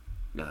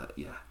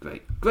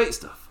 Great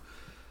stuff.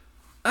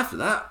 After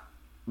that,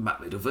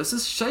 Matt Riddle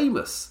versus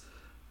Sheamus,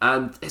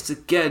 and it's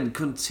again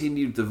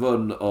continued the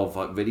run of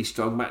like really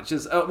strong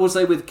matches. I will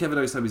say with Kevin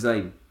Owens, Sami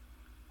Zayn,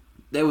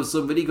 there was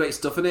some really great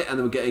stuff in it, and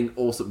they were getting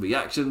awesome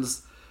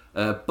reactions.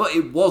 But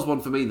it was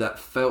one for me that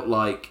felt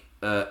like,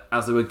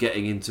 as they were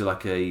getting into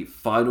like a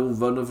final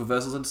run of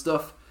reversals and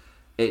stuff,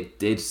 it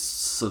did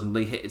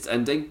suddenly hit its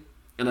ending.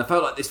 And I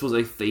felt like this was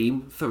a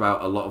theme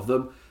throughout a lot of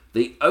them.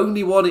 The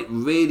only one it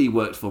really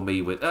worked for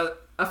me with...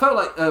 I felt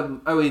like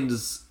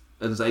Owens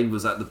and Zayn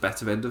was at the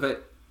better end of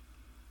it.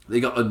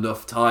 They got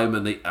enough time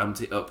and they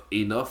amped it up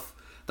enough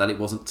that it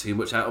wasn't too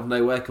much out of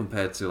nowhere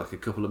compared to like a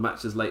couple of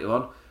matches later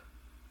on.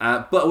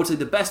 But I would say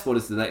the best one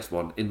is the next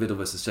one, in Riddle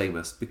versus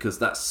Sheamus, because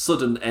that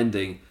sudden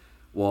ending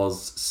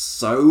was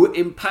so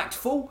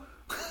impactful.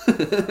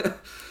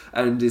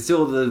 And it's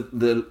all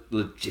the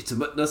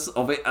legitimateness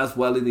of it as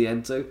well in the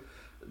end too,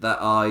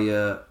 that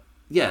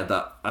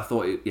I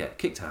thought it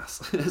kicked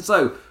ass.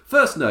 So,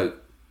 first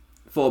note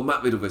for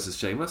Matt Riddle versus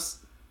Sheamus,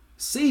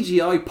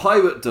 CGI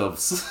pirate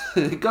doves.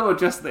 Go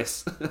address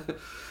this.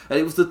 And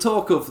it was the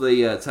talk of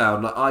the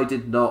town. I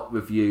did not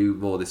review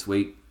Raw this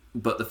week.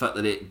 but the fact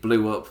that it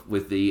blew up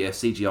with the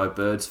CGI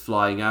birds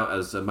flying out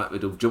as Matt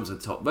Riddle jumps on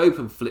the top rope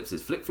and flips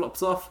his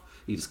flip-flops off,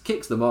 he just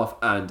kicks them off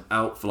and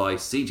out fly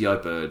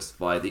CGI birds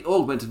via the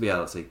augmented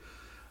reality.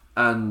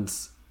 And,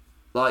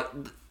 like,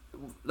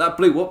 that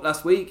blew up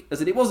last week.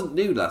 As in, it wasn't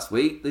new last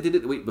week. They did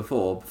it the week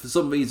before. But for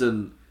some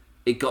reason,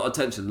 it got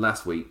attention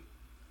last week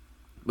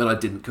when I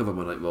didn't cover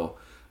Monday Night Raw.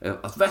 I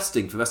was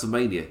resting for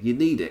WrestleMania. You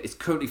need it. It's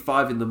currently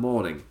 5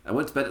 a.m. I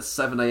went to bed at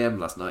 7 a.m.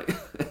 last night.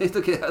 It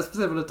took it a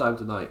similar time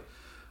tonight.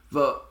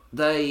 But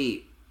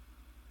I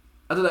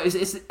don't know,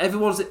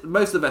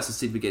 most of the wrestlers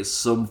seem to be getting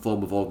some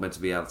form of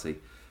augmented reality.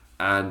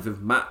 And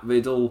with Matt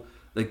Riddle,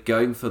 they're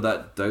going for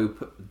that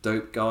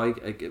dope guy,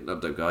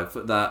 not dope guy,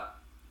 for that,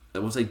 I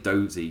want to say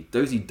dozer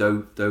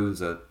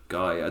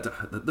guy,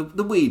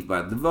 the weed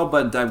man, the Rob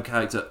Van Dam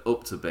character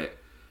upped a bit.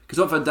 Because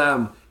Rob Van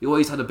Dam, he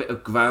always had a bit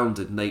of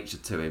grounded nature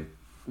to him,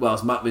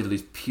 whilst Matt Riddle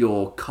is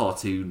pure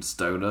cartoon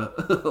stoner,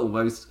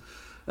 almost.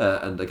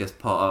 And I guess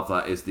part of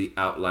that is the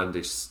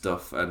outlandish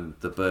stuff, and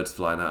the birds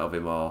flying out of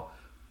him are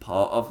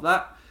part of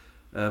that.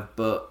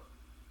 But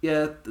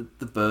yeah,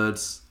 the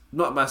birds,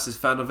 not a massive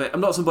fan of it.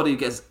 I'm not somebody who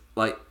gets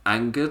like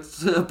angered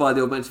by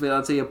the augmented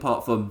reality,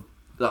 apart from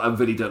that I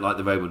really don't like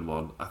the Roman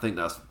one. I think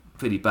that's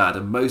pretty bad,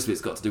 and most of it's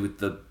got to do with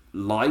the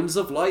lines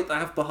of light they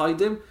have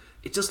behind him.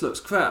 It just looks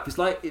crap. It's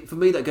like, for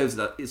me, that goes to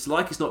that. It's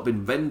like it's not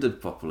been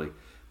rendered properly,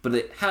 but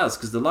it has,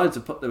 because the lines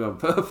are put there on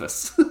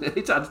purpose. I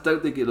just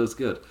don't think it looks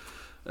good.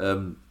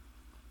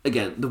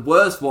 Again, the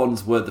worst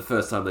ones were the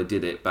first time they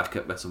did it, back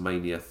at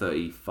WrestleMania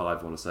 35,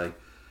 I want to say.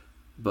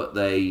 But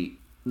be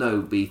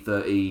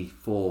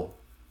 34.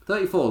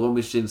 34, the one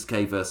with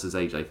Shinsuke versus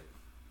AJ.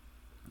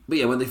 But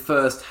yeah, when they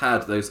first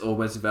had those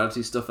augmented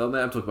reality stuff on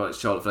there, I'm talking about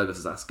Charlotte Flair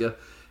versus Asuka,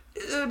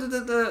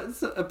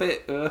 it's a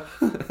bit...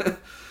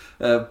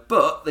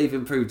 but they've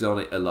improved on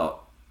it a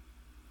lot.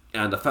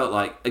 And I felt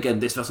like, again,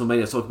 this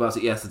WrestleMania, I talked about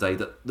it yesterday,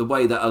 that the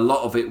way that a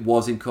lot of it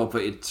was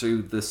incorporated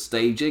to the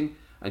staging,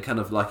 and kind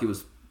of like it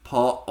was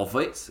part of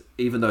it,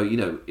 even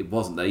though, it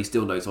wasn't there, you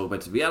still know it's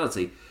augmented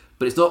reality,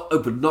 but it's not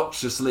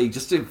obnoxiously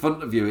just in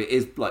front of you, it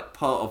is like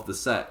part of the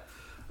set.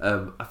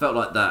 I felt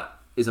like that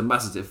is a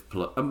massive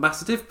plus. I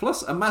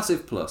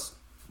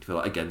feel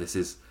like, again, this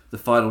is the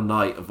final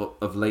night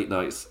of late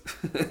nights.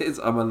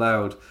 I'm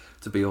allowed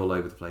to be all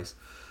over the place.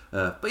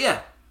 But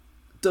yeah,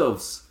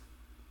 doves.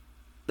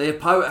 They have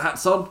pirate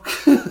hats on,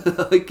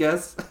 I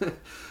guess.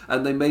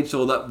 And they made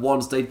sure that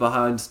one stayed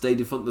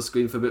in front of the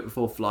screen for a bit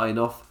before flying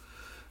off.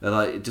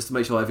 Just to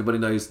make sure everybody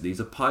knows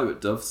these are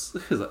pirate doves.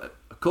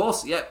 Of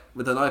course,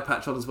 with an eye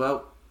patch on as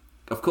well.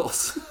 Of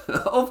course.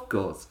 Of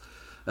course.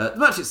 The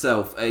match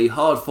itself, a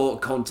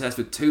hard-fought contest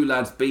with two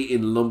lads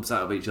beating lumps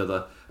out of each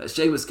other.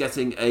 Sheamus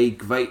getting a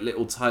great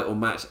little title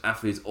match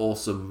after his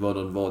awesome run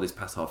on Raw this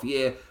past half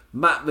year.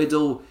 Matt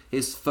Riddle,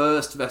 his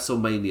first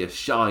WrestleMania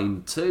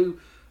shine too.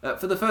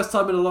 For the first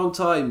time in a long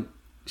time,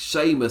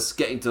 Sheamus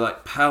getting to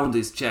pound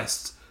his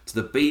chest to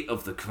the beat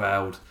of the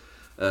crowd.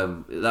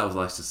 That was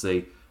nice to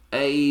see.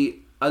 A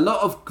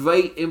lot of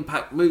great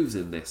impact moves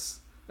in this.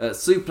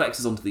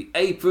 Suplexes onto the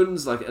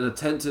aprons, like an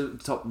attempt to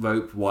top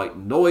rope white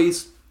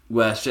noise,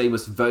 where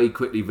Sheamus very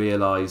quickly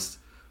realised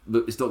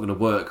it's not going to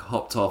work,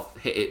 hopped off,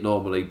 hit it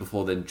normally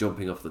before then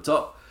jumping off the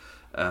top.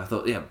 I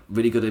thought,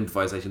 really good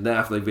improvisation there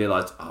after they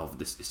realised,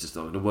 this is just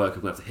not going to work,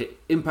 I'm going to have to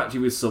impact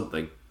you with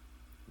something.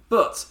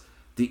 But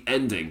the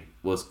ending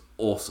was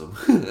awesome.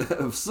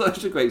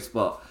 Such a great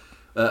spot.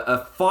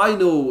 A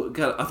final,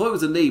 I thought it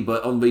was a knee,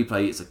 but on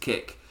replay it's a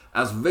kick.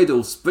 As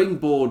Riddle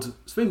springboard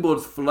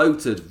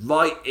floated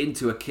right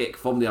into a kick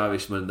from the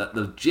Irishman that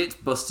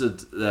legit busted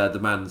the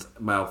man's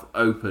mouth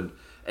open.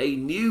 A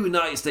new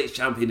United States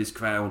champion is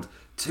crowned.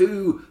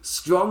 2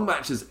 strong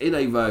matches in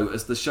a row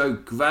as the show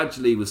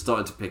gradually was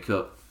starting to pick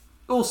up.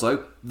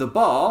 Also, The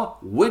Bar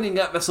winning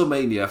at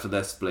WrestleMania after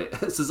their split.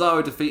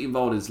 Cesaro defeating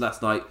Rollins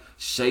last night.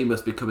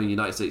 Sheamus becoming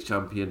United States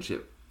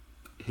Championship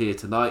here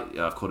tonight.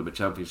 Yeah, I've called him a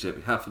championship,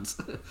 it happens.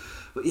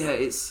 But yeah,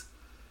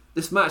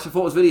 this match I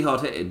thought was really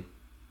hard hitting.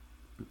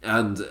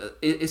 And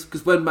it's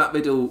because when Matt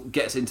Riddle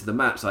gets into the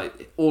match,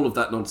 all of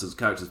that nonsense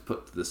character's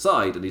put to the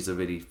side and he's a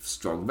really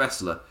strong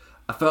wrestler.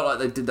 I felt like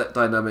they did that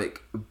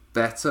dynamic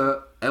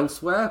better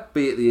elsewhere,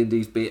 be it the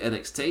Indies, be it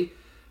NXT.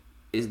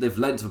 They've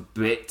lent a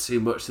bit too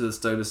much to the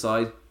stoner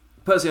side.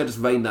 Personally, I just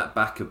rein that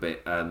back a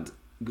bit and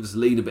just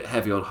lean a bit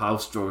heavy on how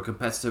strong a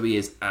competitor he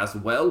is as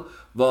well,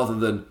 rather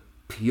than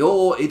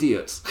pure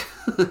idiot.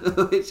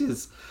 Which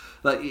is,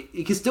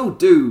 you can still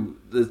do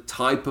the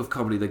type of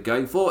comedy they're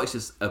going for, it's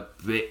just a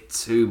bit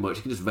too much.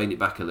 You can just rein it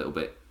back a little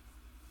bit.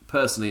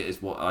 Personally, it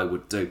is what I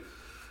would do.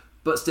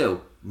 But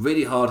still,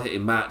 really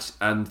hard-hitting match,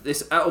 and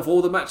this, out of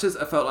all the matches,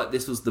 I felt like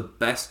this was the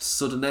best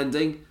sudden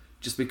ending,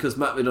 just because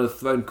Matt Riddle had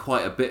thrown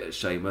quite a bit at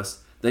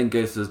Sheamus, then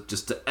goes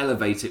to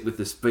elevate it with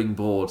the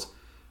springboard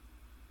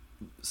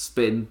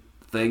spin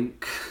thing.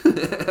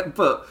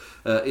 But,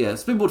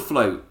 springboard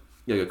float.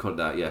 Yeah, call it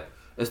that, yeah.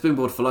 A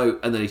springboard float,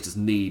 and then he's just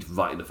kneed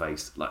right in the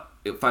face.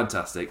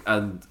 Fantastic.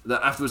 And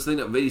the afterwards thing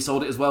that really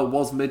sold it as well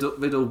was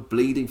Riddle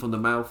bleeding from the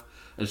mouth,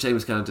 and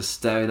Sheamus kind of just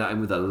staring at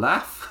him with a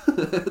laugh.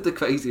 The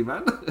crazy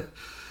man.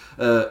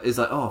 It's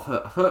like,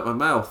 oh, I've hurt my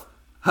mouth.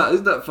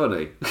 Isn't that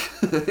funny?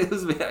 It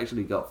was me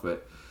actually got for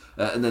it.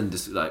 And then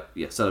just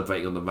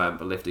celebrating on the man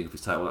for lifting up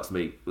his title. That's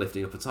me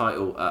lifting up a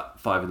title at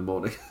 5 in the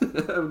morning.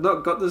 I've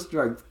not got the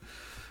strength.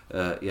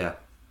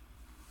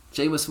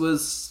 Sheamus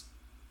was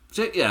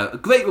a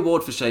great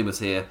reward for Sheamus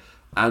here.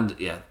 And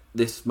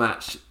this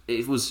match,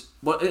 it was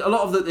a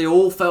lot of they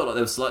all felt like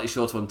they were slightly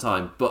short on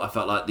time, but I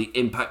felt like the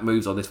impact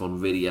moves on this one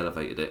really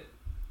elevated it.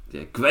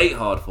 Yeah, great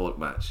hard fought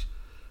match.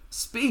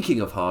 Speaking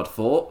of hard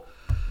fought,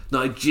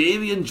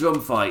 Nigerian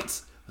drum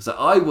fight. So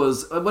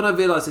when I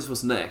realised this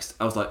was next,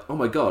 I was like, oh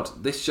my god,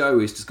 this show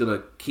is just going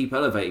to keep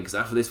elevating, because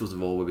after this was the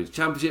Raw Women's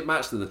Championship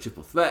match, then the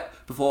Triple Threat.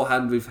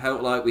 Beforehand, we've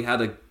felt like we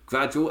had a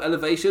gradual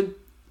elevation,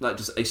 like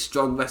just a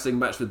strong wrestling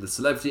match with the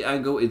celebrity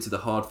angle into the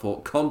hard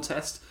fought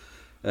contest,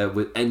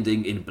 with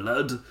ending in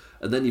blood.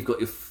 And then you've got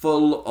your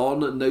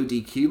full-on no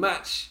DQ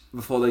match,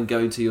 before then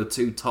going to your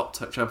two top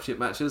championship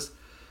matches.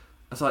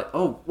 I was like,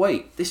 oh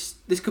wait, this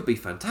could be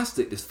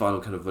fantastic, this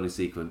final kind of running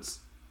sequence.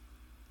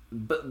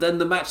 But then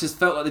the matches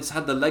felt like they just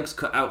had their legs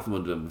cut out from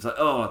under them. It's like,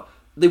 oh,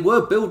 they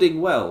were building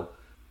well,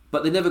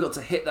 but they never got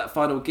to hit that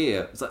final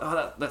gear. It's like,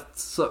 oh, that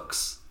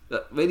sucks.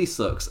 That really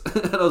sucks.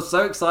 And I was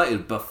so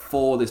excited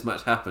before this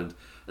match happened.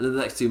 And then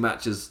the next two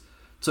matches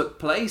took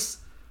place.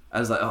 I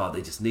was like, oh,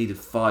 they just needed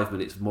 5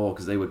 minutes more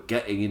because they were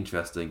getting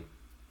interesting.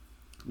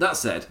 That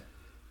said,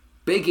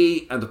 Big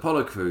E and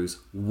Apollo Crews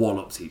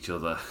walloped each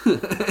other.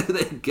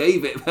 They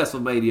gave it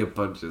WrestleMania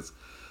punches.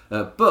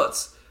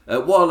 But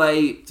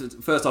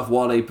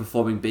Wale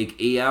performing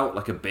Big E out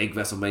like a big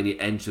WrestleMania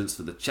entrance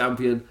for the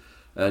champion.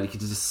 And you can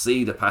just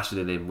see the passion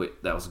in him.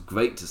 That was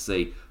great to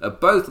see.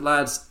 Both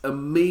lads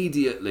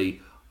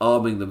immediately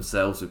arming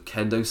themselves with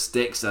kendo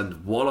sticks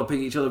and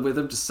walloping each other with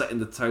them, just setting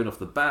the tone off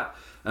the bat.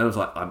 And I was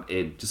like, I'm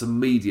in. Just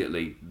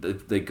immediately,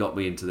 they got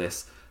me into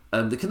this.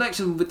 And the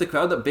connection with the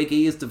crowd that Big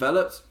E has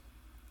developed,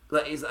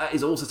 that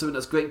is also something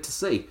that's great to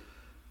see.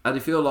 And I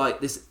feel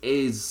like this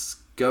is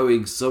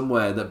going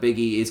somewhere, that Big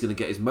E is going to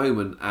get his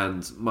moment.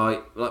 And my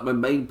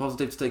main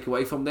positive to take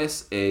away from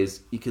this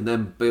is you can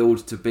then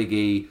build to Big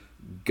E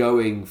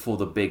going for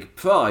the big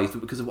prize.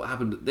 But because of what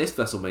happened at this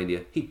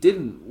WrestleMania, he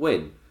didn't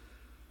win.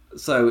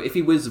 So if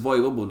he wins the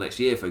Royal Rumble next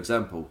year, for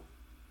example,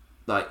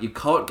 you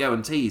can't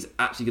guarantee he's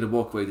actually going to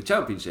walk away with the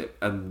championship.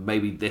 And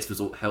maybe this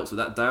result helps with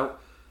that doubt.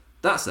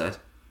 That said,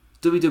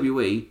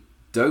 WWE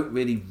don't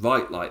really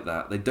write like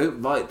that. They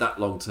don't write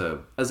that long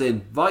term. As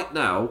in, right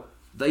now,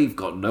 they've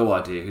got no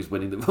idea who's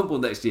winning the Rumble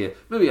next year.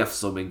 Maybe have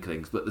some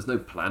inklings, but there's no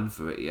plan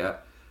for it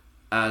yet.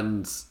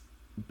 And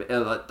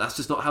that's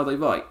just not how they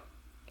write.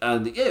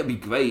 And it'd be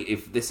great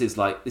if this is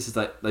like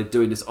they're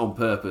doing this on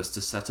purpose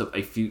to set up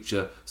a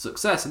future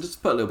success and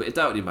just put a little bit of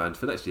doubt in your mind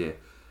for next year.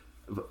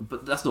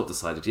 But that's not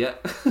decided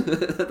yet.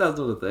 That's not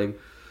a thing.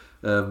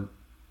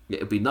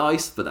 It'd be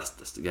nice, but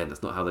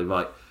that's not how they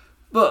write.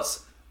 But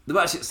the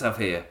match itself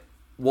here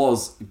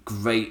was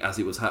great as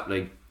it was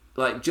happening.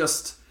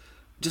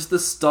 Just the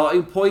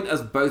starting point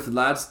as both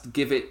lads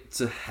give it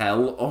to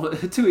hell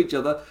to each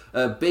other.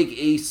 Big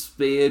E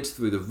speared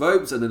through the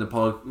ropes, and then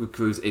Apollo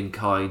Crews in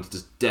kind,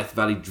 just Death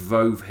Valley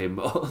drove him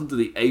onto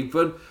the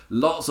apron.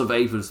 Lots of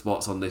apron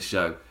spots on this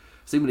show.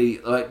 Seemingly,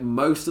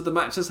 most of the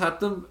matches had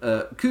them.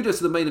 Kudos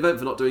to the main event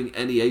for not doing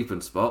any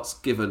apron spots,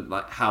 given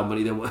how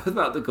many there were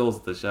throughout the course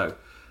of the show.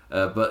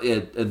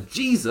 And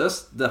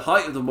Jesus, the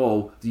height of them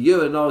all, the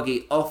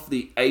Uranagi off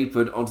the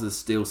apron onto the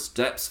steel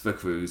steps for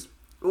Crews.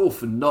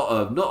 Oof,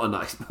 not a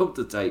nice bump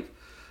to take.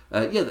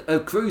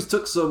 Crews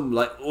took some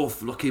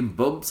looking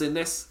bumps in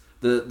this.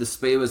 The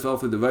spear as well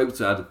through the ropes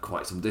had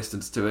quite some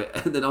distance to it,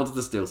 and then onto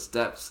the steel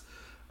steps.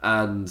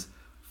 And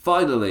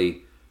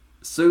finally,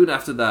 soon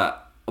after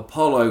that,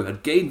 Apollo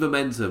had gained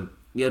momentum.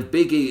 He had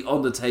Big E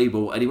on the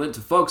table, and he went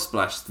to Fog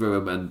Splash through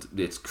him, and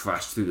it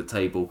crashed through the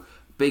table.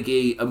 Big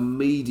E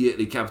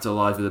immediately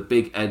capitalised with a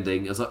big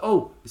ending. I was like,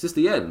 oh, is this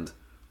the end?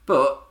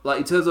 But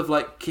in terms of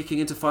kicking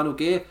into final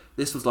gear,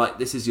 this was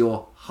this is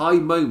your high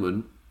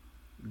moment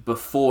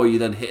before you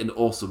then hit an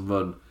awesome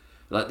run.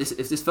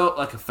 This felt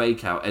like a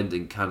fake out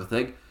ending kind of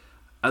thing,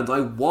 and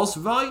I was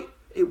right.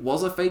 It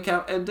was a fake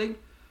out ending,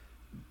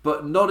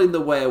 but not in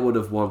the way I would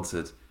have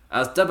wanted.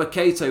 As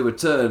Dabba-Kato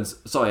returns,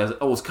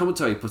 as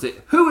commentary put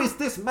it, who is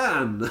this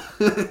man?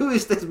 Who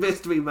is this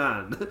mystery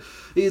man?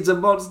 He's a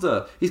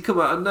monster. He's come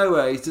out of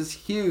nowhere. He's just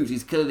huge.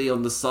 He's clearly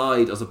on the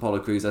side of Apollo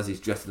Crews as he's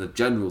dressed in a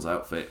general's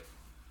outfit.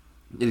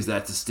 And he's there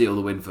to steal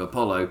the win for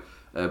Apollo.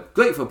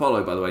 Great for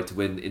Apollo, by the way, to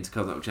win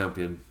Intercontinental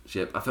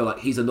Championship. I feel like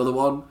he's another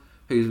one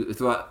who,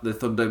 throughout the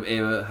Thunderdome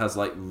era, has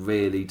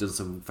really done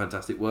some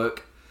fantastic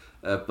work.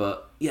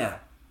 But yeah,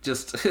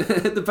 just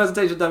the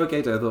presentation of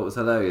Dabba-Kato I thought was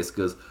hilarious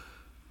because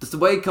just the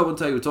way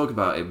commentary would talk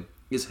about him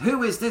is,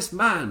 who is this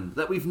man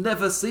that we've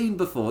never seen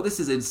before? This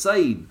is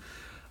insane.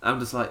 I'm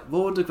just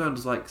Raw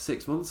Underground was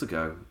 6 months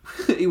ago.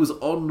 He was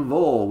on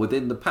Raw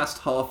within the past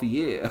half a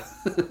year.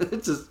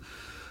 Just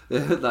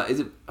is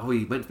it? Are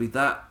we meant to be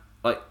that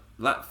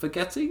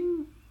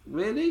forgetting?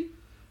 Really?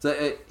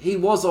 So he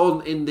was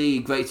on in the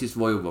Greatest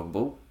Royal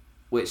Rumble.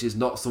 which is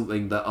not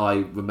something that I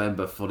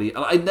remember fully.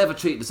 I never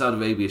treat the Saudi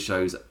Arabia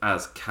shows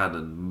as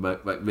canon,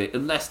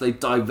 unless they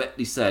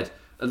directly said,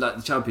 and like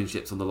the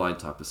championships on the line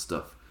type of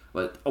stuff.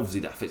 Like, obviously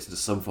that fits into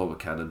some form of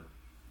canon,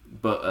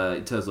 but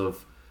in terms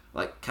of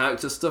like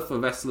character stuff for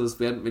wrestlers,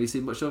 we hadn't really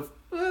seen much of.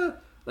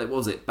 Like, what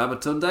was it,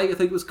 Babatunde, I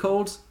think it was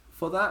called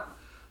for that.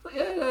 But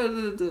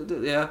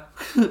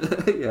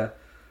yeah.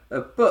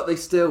 But they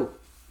still,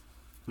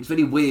 it's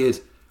really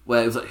weird.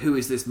 Where it was like, who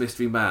is this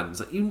mystery man? It's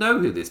like, you know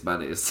who this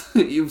man is.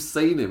 You've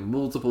seen him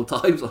multiple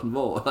times on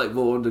Raw, like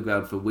Raw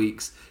Underground for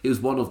weeks. He was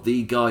one of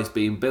the guys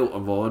being built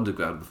on Raw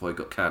Underground before he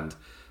got canned.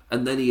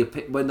 And then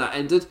when that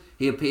ended,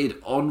 he appeared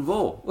on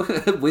Raw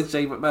with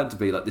Shane McMahon to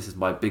be like, this is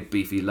my big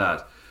beefy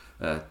lad.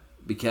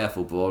 Be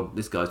careful, Braun.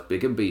 This guy's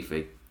big and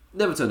beefy.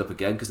 Never turned up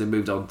again because they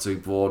moved on to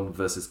Braun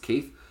versus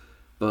Keith.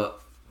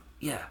 But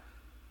yeah.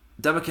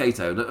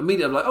 Dabba-Kato, and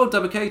immediately I'm like, oh,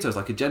 Dabba-Kato's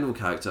like a general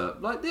character.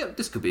 Like, yeah,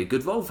 this could be a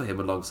good role for him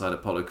alongside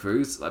Apollo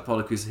Crews. Like,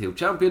 Apollo Crews is a heel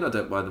champion, I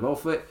don't mind the role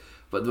for it.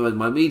 But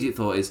my immediate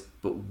thought is,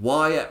 but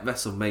why at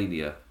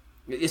WrestleMania?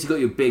 Yes, you got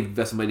your big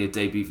WrestleMania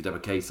debut for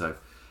Dabba-Kato.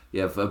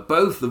 Yeah, for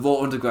both the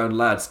Raw Underground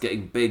lads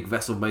getting big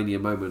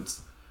WrestleMania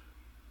moments.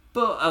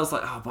 But I was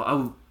like, oh, but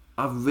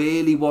I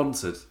really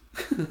wanted...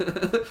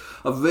 I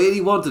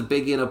really wanted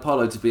Big E and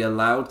Apollo to be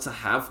allowed to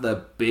have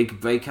their big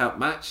breakout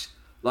match.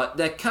 Like,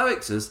 their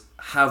characters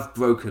have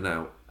broken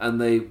out,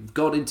 and they've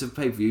gone into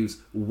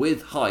pay-per-views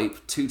with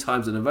hype 2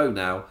 times in a row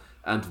now,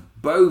 and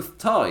both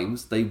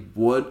times they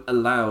weren't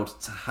allowed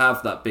to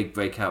have that big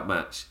breakout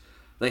match.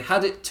 They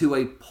had it to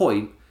a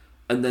point,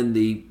 and then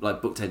the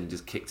book ending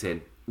just kicked in.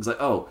 It was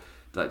like, oh,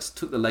 just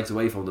took the legs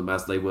away from them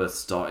as they were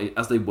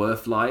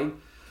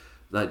flying.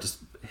 Just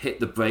hit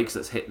the brakes,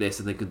 let's hit this,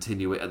 and then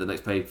continue it at the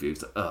next pay-per-view.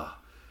 It's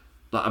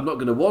I'm not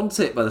going to want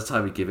it by the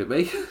time you give it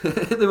me.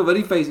 They've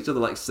already faced each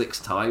other 6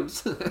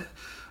 times.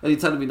 And you're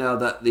telling me now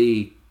that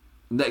the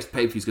next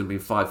pay-per-view is going to be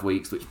in 5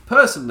 weeks, which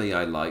personally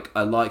I like.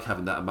 I like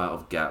having that amount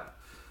of gap.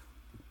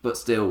 But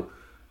still,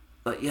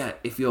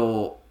 if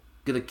you're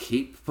going to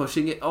keep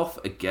pushing it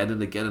off again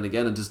and again and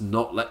again and just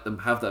not let them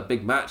have that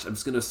big match, I'm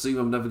just going to assume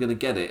I'm never going to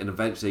get it, and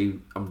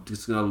eventually I'm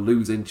just going to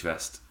lose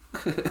interest.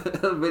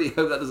 I really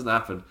hope that doesn't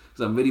happen,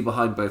 because I'm really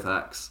behind both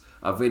acts.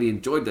 I've really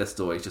enjoyed their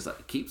story. It's just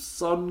it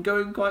keeps on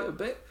going quite a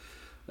bit.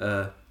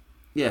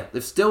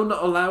 They've still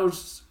not allowed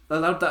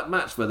that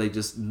match where they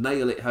just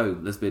nail it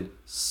home. There's been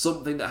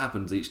something that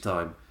happens each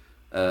time.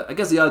 I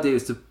guess the idea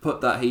is to put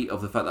that heat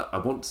of the fact that I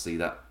want to see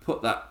that,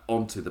 put that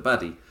onto the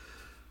baddie.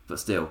 But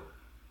still,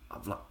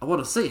 I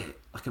want to see it.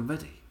 I'm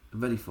ready.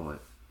 I'm ready for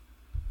it.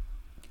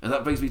 And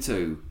that brings me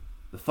to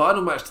the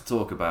final match to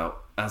talk about.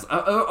 As I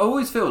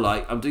always feel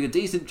like I'm doing a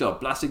decent job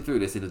blasting through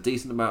this in a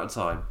decent amount of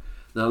time.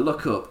 Then I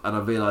look up and I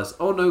realise,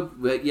 oh no,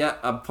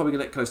 I'm probably going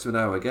to get close to an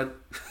hour again.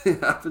 It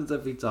happens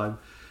every time.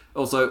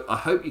 Also, I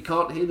hope you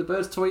can't hear the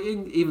birds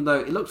tweeting, even though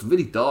it looks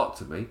really dark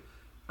to me.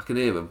 I can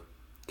hear them.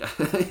 I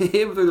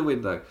hear them through the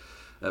window.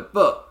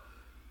 But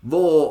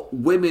Raw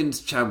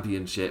Women's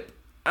Championship,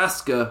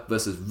 Asuka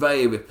versus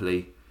Rhea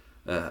Ripley.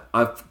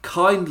 I've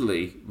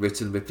kindly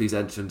written Ripley's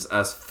entrance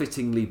as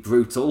fittingly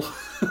brutal.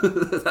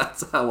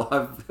 That's how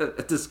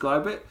I've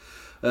described it.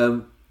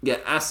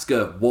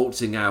 Asuka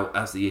waltzing out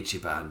as the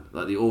Ichiban,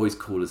 like the always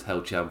cool as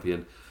hell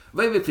champion.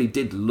 Rhea Ripley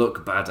did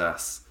look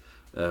badass,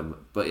 but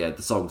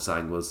the song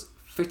sang was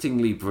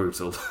fittingly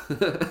brutal.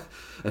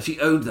 She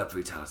owned that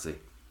brutality.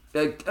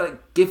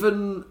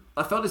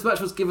 I felt this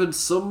match was given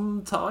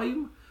some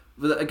time,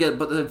 but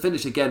the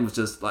finish again was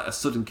just a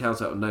sudden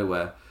count out of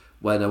nowhere.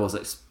 When I was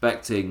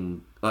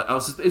expecting,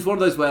 it's one of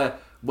those where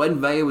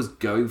when Rhea was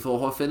going for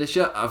her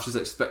finisher, I was just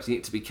expecting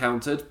it to be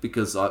countered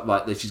because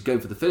she's going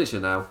for the finisher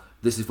now.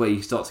 This is where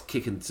you start to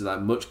kick into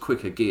that much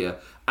quicker gear.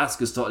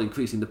 Asuka started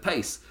increasing the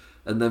pace,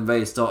 and then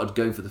Rhea started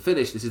going for the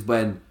finish. This is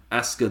when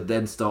Asuka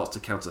then starts to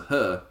counter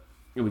her,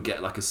 and we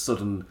get a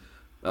sudden,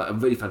 a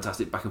really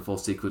fantastic back and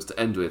forth sequence to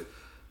end with.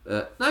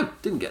 No,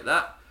 didn't get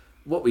that.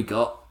 What we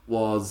got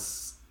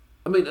was,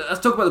 let's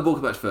talk about the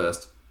bulk match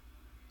first.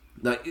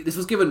 This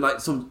was given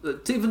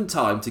some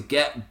time to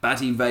get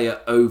baddie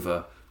Rhea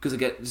over, because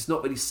again, just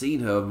not really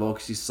seen her more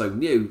because she's so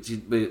new.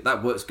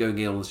 That works going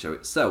in on the show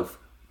itself.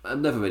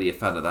 I'm never really a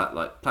fan of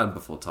that, planned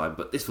before time,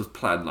 but this was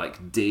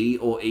planned D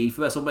or E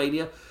for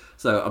WrestleMania,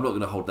 so I'm not going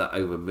to hold that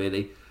over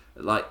really.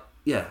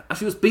 As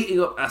she was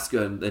beating up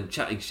Asuka and then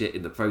chatting shit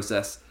in the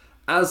process,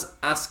 as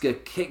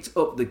Asuka kicked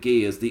up the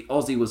gears, the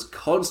Aussie was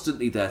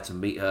constantly there to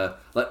meet her,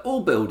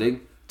 all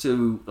building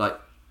to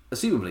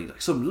assumably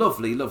some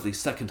lovely, lovely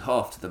second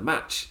half to the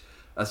match,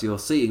 as you're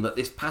seeing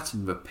this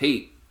pattern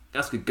repeat.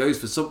 Asuka goes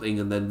for something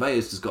and then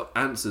Rhea's just got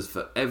answers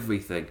for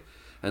everything,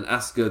 and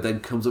Asuka then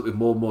comes up with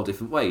more and more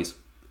different ways.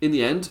 In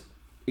the end,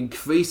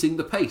 increasing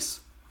the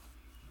pace.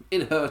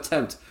 In her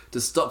attempt to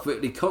stop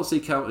Ripley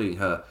constantly countering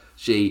her,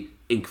 she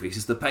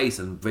increases the pace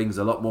and brings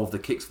a lot more of the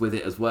kicks with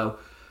it as well.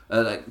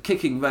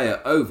 Kicking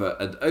Rhea over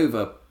and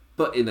over,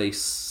 but in a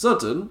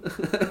sudden,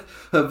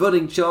 her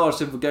running charge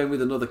for going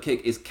with another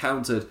kick is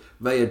countered,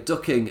 Rhea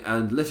ducking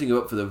and lifting her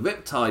up for the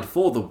Riptide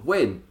for the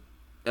win.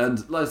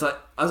 And as I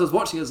was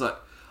watching,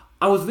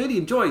 I was really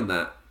enjoying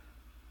that.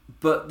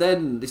 But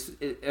then,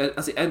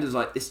 as it ended,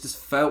 like this just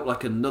felt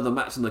like another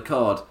match on the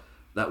card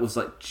that was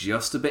like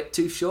just a bit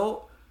too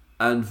short.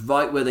 And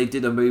right where they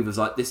did a move was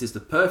like, this is the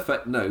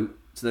perfect note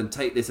to then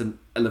take this and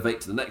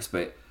elevate to the next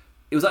bit.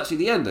 It was actually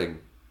the ending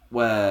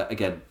where,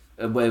 again,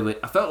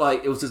 I felt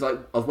like it was just like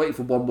I was waiting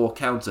for one more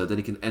counter, then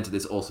he can enter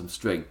this awesome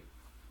string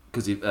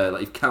because you've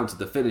countered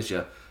the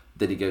finisher,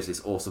 then he goes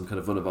this awesome kind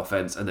of run of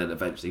offense, and then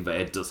eventually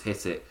Vader does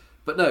hit it.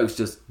 But no, it's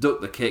just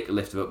duck the kick,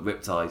 lift him up,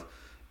 riptide.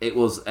 It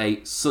was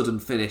a sudden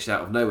finish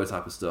out of nowhere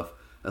type of stuff.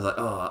 I was like,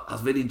 oh, I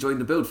was really enjoying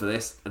the build for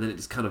this, and then it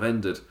just kind of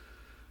ended.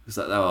 It's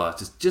like, oh,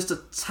 just a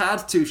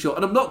tad too short,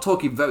 and I'm not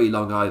talking very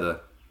long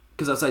either.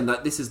 Because I was saying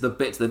like this is the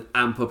bit to then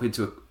amp up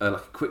into a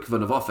quick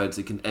run of offense.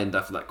 It can end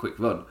after that quick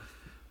run.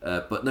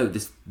 But no,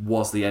 this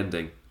was the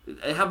ending.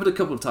 It happened a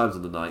couple of times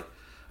on the night.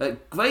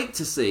 Great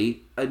to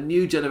see a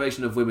new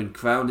generation of women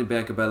crowned in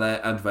Bianca Belair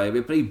and Rhea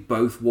Ripley,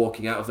 both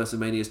walking out of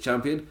WrestleMania as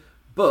champion.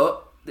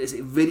 But it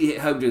really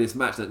hit home during this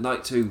match that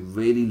Night 2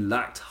 really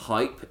lacked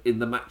hype in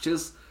the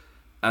matches.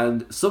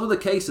 And some of the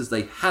cases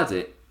they had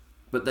it,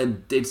 but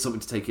then did something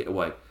to take it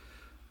away.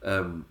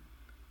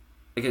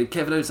 Again,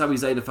 Kevin Owens and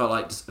Sami Zayn felt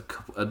like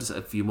just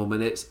a few more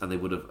minutes and they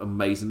would have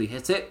amazingly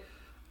hit it.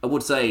 I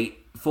would say,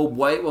 for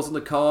where it was on the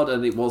card,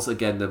 and it was,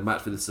 again, the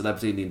match with the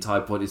celebrity, and the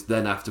entire point is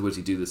then afterwards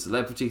you do the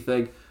celebrity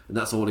thing, and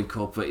that's all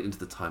incorporated into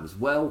the time as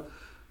well.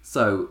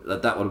 So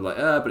that one I'm like,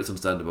 but it's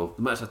understandable.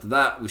 The match after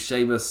that with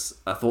Sheamus,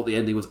 I thought the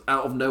ending was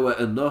out of nowhere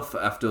enough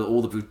after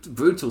all the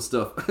brutal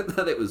stuff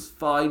that it was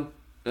fine.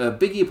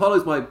 Big E Apollo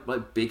is my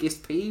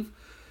biggest peeve,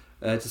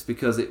 just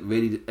because it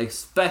really,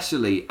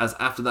 especially as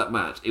after that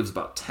match, it was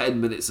about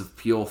 10 minutes of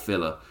pure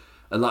filler.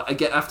 And like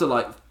again, after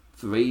like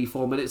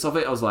 3-4 minutes of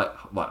it, I was like,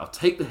 right, I'll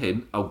take the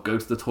hint, I'll go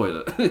to the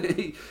toilet.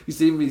 You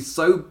see me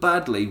so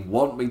badly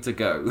want me to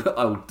go,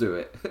 I'll do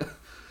it.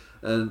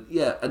 And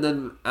yeah, and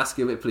then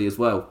Asuka Ripley as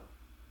well.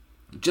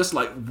 Just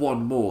like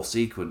one more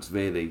sequence,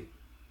 really.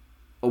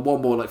 Or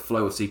one more like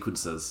flow of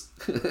sequences.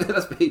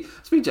 Let's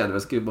be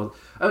generous. Give one.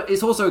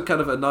 It's also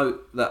kind of a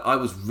note that I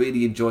was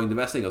really enjoying the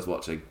wrestling I was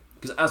watching.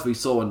 Because as we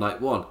saw on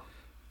night 1,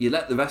 you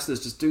let the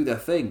wrestlers just do their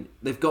thing.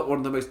 They've got one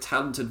of the most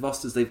talented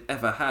rosters they've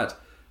ever had.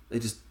 They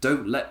just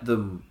don't let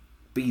them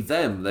be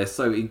them. They're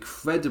so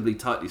incredibly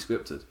tightly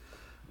scripted.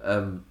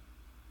 And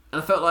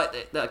I felt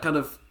like that kind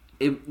of...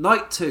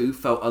 Night 2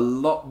 felt a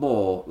lot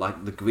more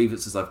like the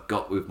grievances I've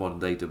got with modern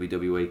day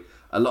WWE.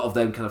 A lot of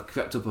them kind of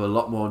crept up a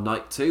lot more on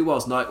night 2,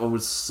 whilst night 1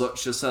 was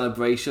such a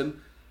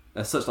celebration,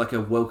 such like a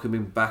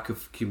welcoming back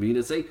of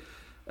community.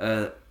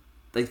 They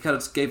kind of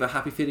just gave a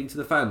happy feeling to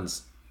the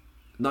fans.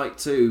 Night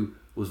 2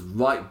 was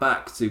right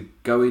back to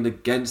going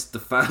against the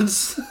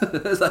fans.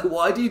 It's like,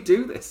 why do you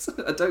do this?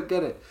 I don't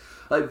get it.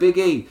 Like Big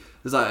E,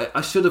 it's like,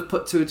 I should have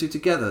put 2 and 2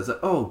 together. It's like,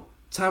 oh,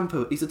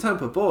 Tampa, he's a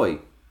Tampa boy.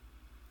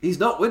 He's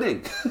not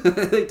winning.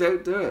 They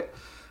don't do it.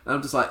 And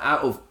I'm just like,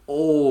 out of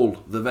all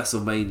the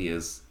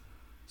WrestleManias,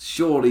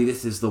 surely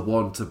this is the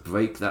one to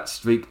break that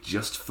streak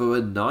just for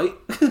a night.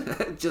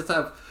 just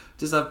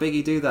have Big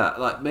E do that.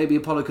 Like maybe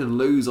Apollo can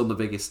lose on the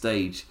biggest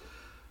stage,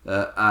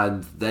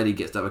 and then he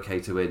gets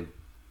WK to win.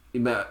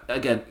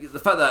 Again, the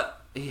fact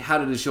that he had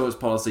an insurance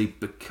policy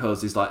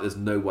because he's like, there's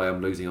no way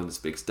I'm losing on this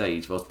big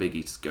stage, whilst Big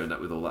E's just going out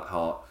with all that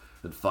heart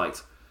and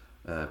fight.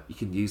 You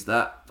can use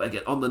that. But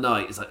again, on the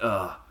night, it's like,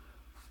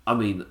 I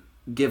mean,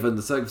 given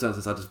the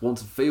circumstances, I just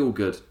wanted to feel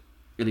good.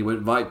 And he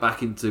went right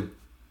back into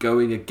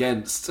going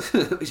against,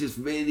 which is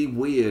really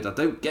weird. I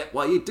don't get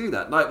why you do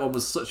that. Night 1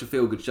 was such a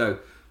feel-good show.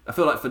 I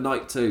feel like for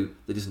night 2,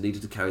 they just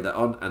needed to carry that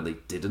on, and they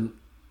didn't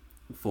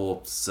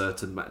for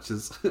certain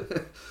matches.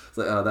 It's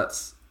like,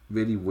 that's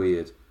really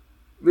weird.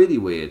 Really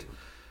weird.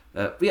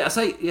 But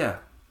yeah,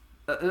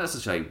 and that's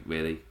a shame,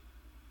 really.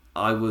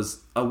 I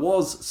was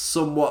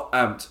somewhat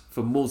amped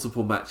for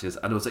multiple matches,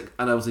 and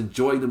I was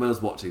enjoying them when I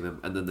was watching them,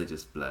 and then they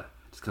just kind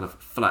of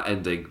flat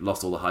ending,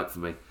 lost all the hype for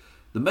me.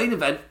 The main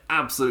event,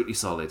 absolutely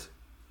solid.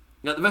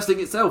 The wrestling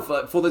itself,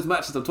 for those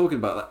matches I'm talking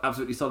about,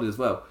 absolutely solid as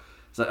well.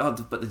 It's like,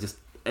 but they just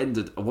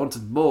ended. I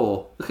wanted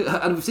more,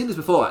 and we've seen this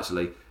before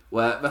actually,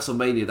 where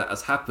WrestleMania that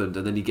has happened,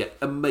 and then you get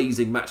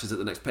amazing matches at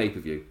the next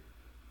pay-per-view,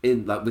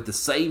 with the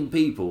same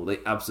people. They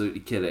absolutely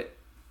kill it.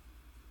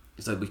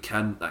 So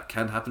that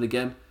can happen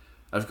again.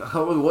 I can't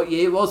remember what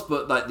year it was,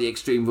 but like the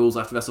Extreme Rules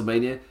after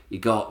WrestleMania, you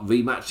got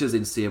rematches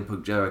in CM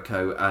Punk,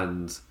 Jericho,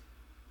 and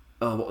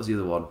what was the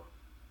other one?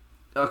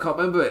 I can't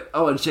remember it.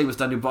 And Sheamus,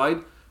 Daniel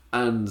Bryan,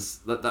 and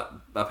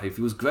that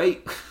pay-per-view was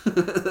great.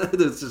 It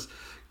just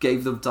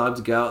gave them time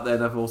to go out there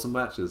and have awesome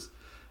matches.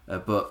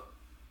 But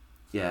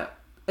yeah,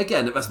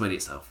 again, at WrestleMania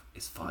itself,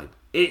 it's fine.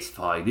 It's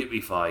fine. It'll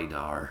be fine.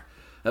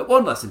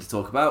 One last thing to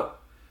talk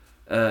about.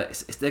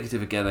 It's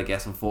negative again, I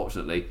guess.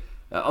 Unfortunately.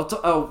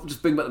 I'll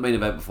just bring back the main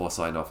event before I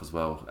sign off as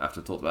well, after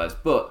I talked about this.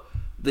 But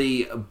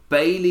the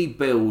Bayley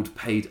build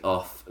paid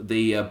off.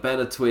 The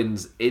Bella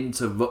Twins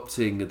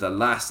interrupting the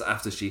last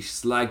after she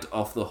slagged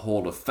off the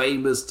Hall of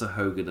Famers to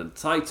Hogan and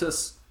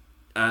Titus,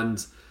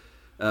 and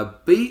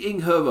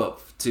beating her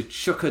up to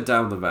chuck her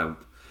down the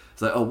ramp.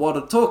 It's like, what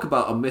a talk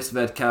about a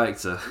misread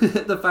character.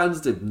 The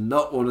fans did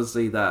not want to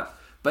see that.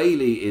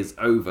 Bayley is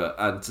over,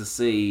 and to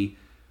see,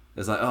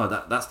 it's like,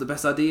 oh, that's the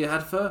best idea you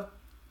had for her?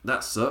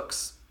 That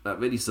sucks. That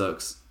really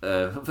sucks.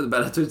 For the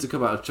Bella Twins to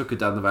come out and chuck her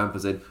down the ramp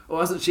as in, oh,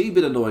 hasn't she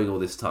been annoying all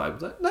this time?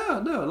 It's like,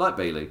 no, I like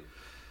Bayley.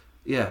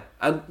 Yeah,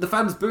 and the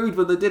fans booed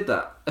when they did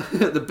that.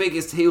 The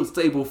biggest heel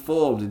stable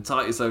formed in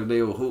Titus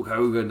O'Neil, Hulk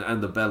Hogan,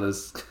 and the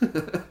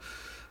Bellas.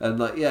 And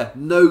like, yeah,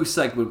 no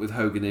segment with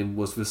Hogan in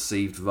was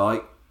received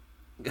right.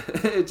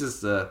 It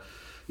just,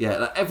 yeah,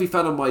 like every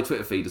fan on my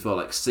Twitter feed as well,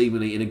 like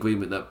seemingly in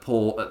agreement that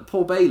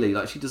poor Bayley,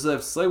 like she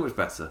deserves so much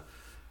better.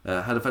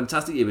 Had a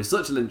fantastic year with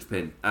such a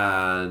linchpin,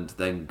 and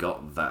then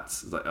got that.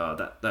 It's like,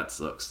 oh, that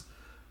sucks.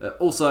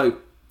 Also,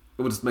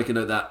 we'll just make a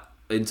note that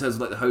in terms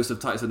of like the host of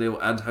Titus O'Neil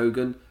and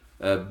Hogan.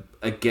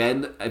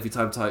 Again, every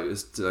time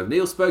Titus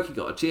O'Neil spoke, he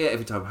got a cheer.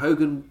 Every time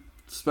Hogan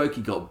spoke,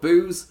 he got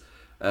boos.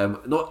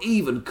 Not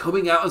even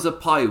coming out as a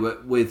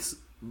pirate with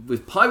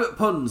pirate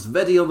puns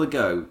ready on the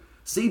go,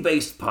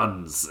 sea-based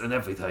puns and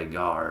everything.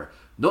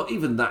 Not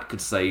even that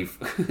could save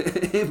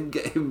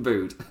get him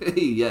booed.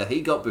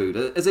 He got booed.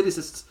 As in,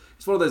 it's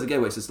one of those again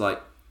where it's just like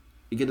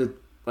you're gonna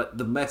like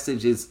the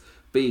message is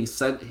being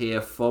sent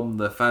here from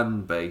the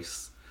fan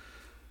base.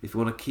 If you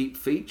want to keep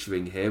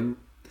featuring him,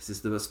 this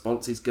is the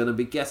response he's going to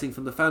be getting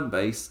from the fan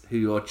base who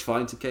you are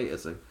trying to cater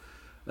to.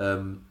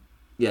 The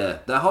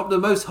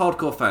most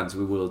hardcore fans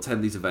who will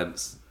attend these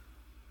events,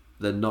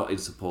 they're not in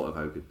support of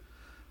Hogan.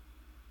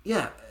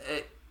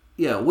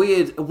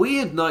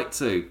 Weird night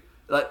 2.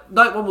 Like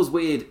night 1 was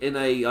weird in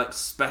a like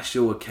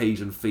special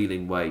occasion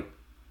feeling way.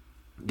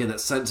 Again, that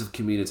sense of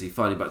community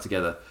finally back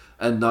together.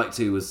 And night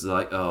 2 was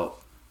like, oh,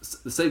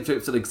 the same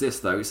trip still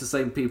exists though. It's the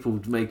same people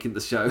making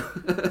the show.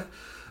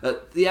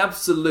 The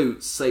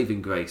absolute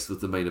saving grace was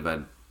the main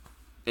event.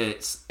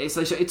 It's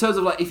a show, in terms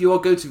of like if you are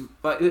going to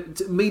like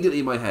immediately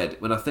in my head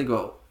when I think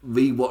about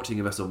rewatching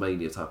a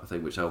WrestleMania type of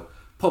thing, which I'll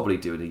probably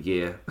do in a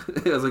year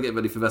as I get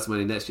ready for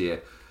WrestleMania next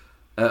year.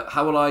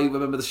 How will I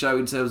remember the show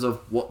in terms of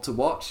what to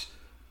watch?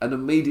 And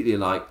immediately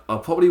like I'll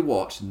probably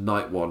watch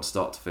night 1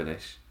 start to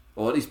finish,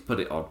 or at least put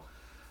it on,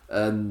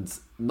 and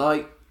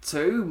night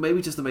 2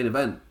 maybe just the main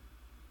event.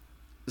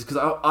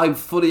 Because I'm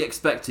fully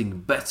expecting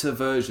better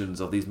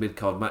versions of these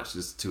mid-card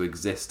matches to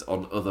exist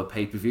on other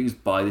pay-per-views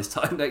by this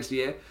time next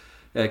year.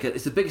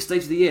 It's the biggest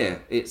stage of the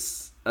year.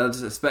 I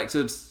just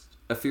expected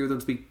a few of them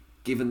to be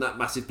given that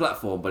massive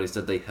platform, but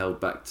instead they held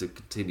back to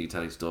continue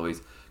telling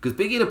stories. Because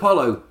Big E and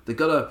Apollo, they've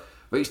got to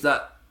reach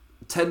that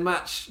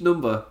 10-match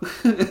number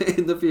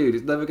in the feud.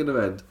 It's never going to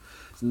end.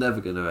 It's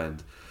never going to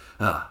end.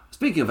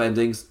 Speaking of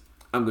endings,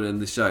 I'm going to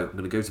end this show. I'm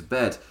going to go to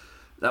bed.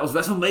 That was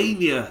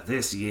WrestleMania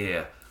this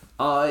year.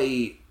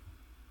 I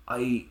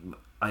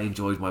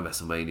enjoyed my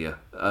WrestleMania.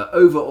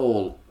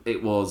 Overall,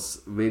 it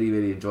was really,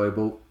 really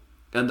enjoyable.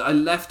 And I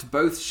left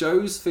both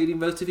shows feeling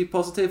relatively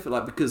positive,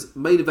 like because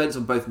main events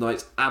on both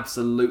nights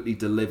absolutely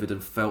delivered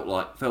and felt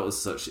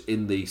as such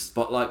in the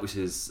spotlight, which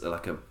is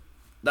like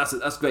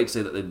that's great to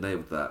say that they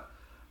nailed that.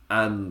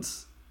 And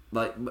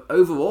like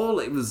overall,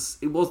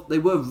 they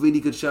were really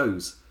good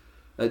shows.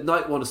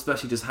 Night 1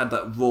 especially just had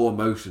that raw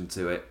emotion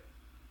to it,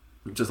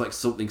 which was like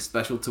something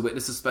special to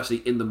witness, especially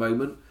in the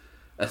moment.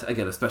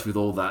 Again, especially with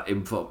all that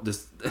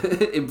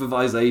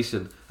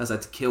improvisation, as I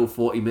had to kill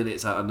 40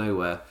 minutes out of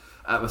nowhere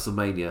at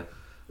WrestleMania.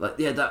 Like,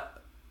 yeah,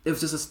 it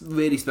was just a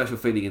really special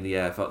feeling in the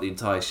air throughout the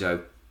entire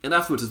show. And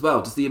afterwards as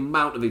well, just the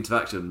amount of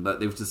interaction, that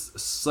there was just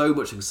so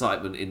much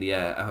excitement in the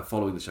air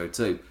following the show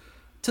too.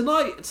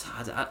 Tonight,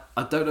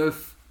 I don't know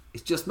if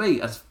it's just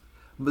me.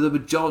 The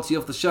majority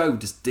of the show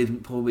just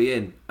didn't pull me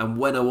in. And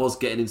when I was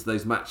getting into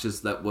those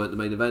matches that weren't the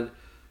main event,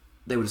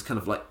 they were just kind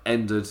of like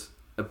ended.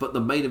 But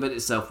the main event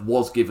itself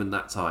was given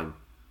that time,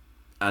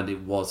 and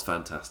it was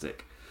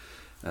fantastic.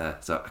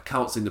 So I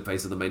can't sing the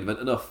praise of the main event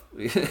enough.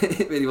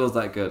 It really was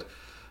that good.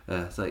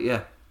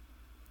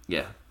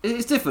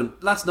 It's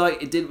different. Last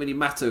night it didn't really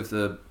matter if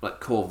the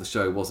core of the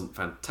show wasn't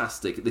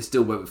fantastic. They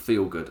still won't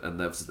feel good, and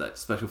there was that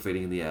special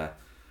feeling in the air.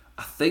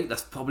 I think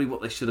that's probably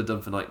what they should have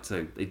done for night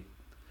 2. It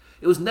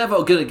was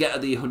never going to get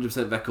at the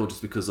 100% record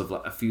just because of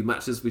like a few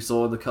matches we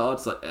saw on the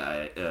cards. But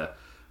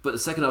the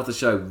second half of the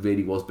show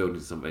really was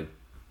building something.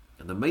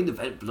 And the main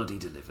event bloody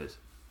delivered.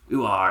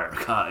 Who are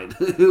kind?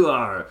 Who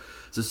are?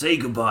 So say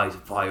goodbye to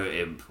Pirate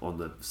Imp on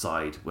the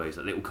side where he's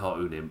a little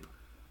cartoon imp.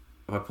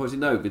 Am I pointing?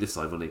 No, be this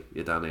side, funny.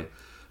 You're down here.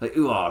 Like,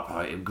 who are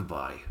Pirate Imp?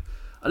 Goodbye.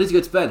 I need to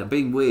go to bed. I'm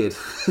being weird.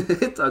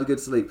 Time to go to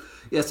sleep.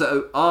 Yeah,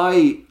 so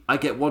I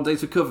get 1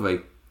 day's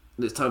recovery,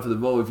 and it's time for the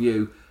Raw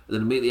review. And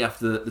then immediately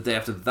after the day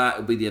after that,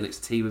 it'll be the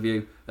NXT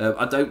review.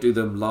 I don't do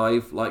them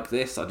live like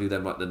this. I do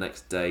them like the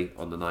next day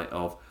on the night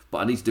of. But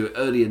I need to do it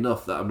early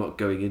enough that I'm not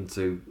going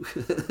into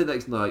the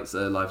next night's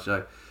live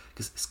show.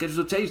 Because schedules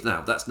have changed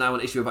now. That's now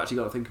an issue I've actually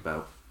got to think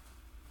about.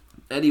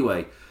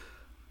 Anyway,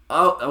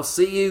 I'll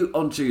see you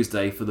on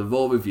Tuesday for the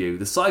Raw review.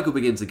 The cycle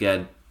begins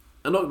again.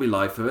 I'm not going to be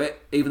live for it,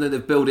 even though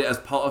they've billed it as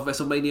part of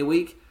WrestleMania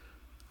week.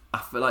 I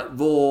feel like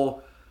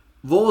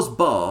Raw's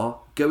bar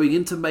going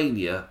into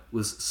Mania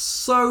was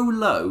so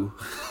low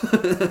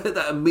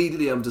that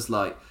immediately I'm just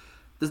like,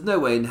 there's no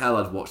way in hell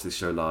I'd watch this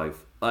show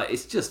live. Like,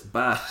 it's just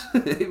bad.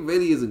 It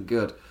really isn't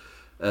good.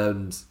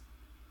 And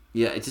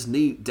yeah, it just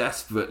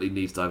desperately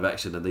needs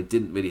direction, and they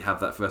didn't really have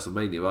that for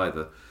WrestleMania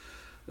either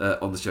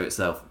on the show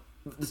itself.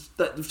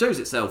 The shows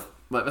itself,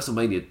 like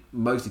WrestleMania,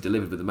 mostly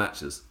delivered with the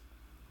matches.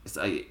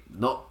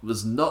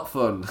 Was not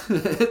fun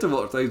to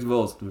watch those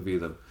Raws to review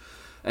them.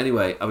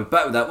 Anyway, I'll be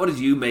back with that. What did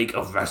you make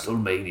of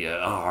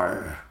WrestleMania?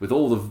 Arr. With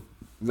all the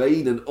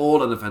rain and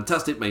all and a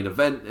fantastic main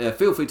event.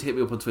 Feel free to hit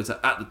me up on Twitter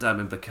at the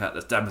Damn Cat.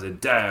 That's damn as in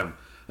damn.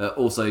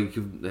 Also, you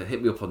can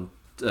hit me up on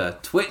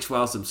Twitch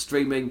whilst I'm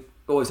streaming.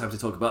 Always happy to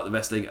talk about the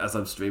wrestling as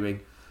I'm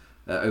streaming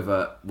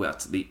over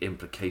the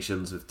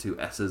implications with 2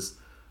 S's.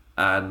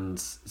 And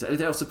is there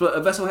anything else to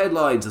put? Wrestle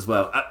Headlines as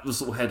well, at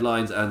Wrestle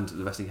Headlines, and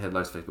the Wrestling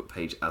Headlines Facebook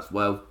page as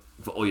well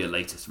for all your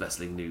latest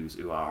wrestling news.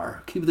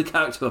 Keep the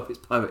character up, it's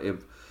Pirate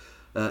Imp.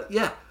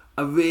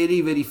 A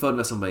really, really fun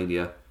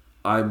WrestleMania.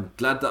 I'm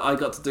glad that I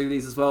got to do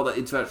these as well. That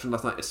interaction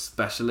last night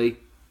especially,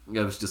 it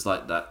was just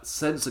like that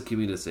sense of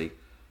community.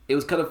 It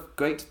was kind of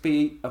great to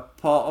be a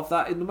part of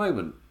that in the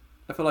moment.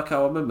 I feel like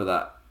I'll remember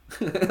that.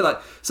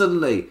 Like,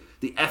 suddenly,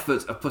 the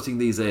effort of putting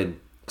these in,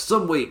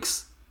 some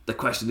weeks, the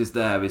question is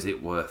there, is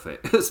it worth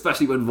it?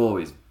 Especially when Raw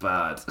is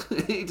bad.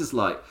 You're just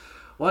like,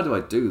 why do I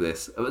do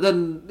this? But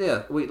then,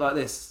 a week like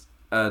this,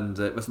 and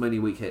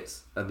WrestleMania week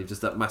hits, and you've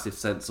just that massive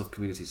sense of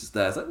community just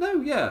there. It's like,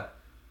 no,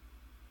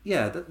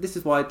 this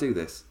is why I do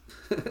this.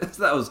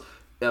 So that was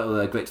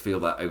great to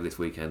feel that over this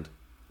weekend.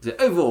 So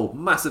overall,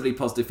 massively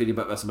positive feeling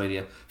about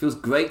WrestleMania. Feels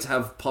great to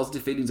have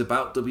positive feelings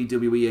about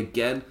WWE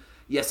again.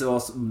 Yes, there are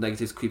some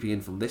negatives creeping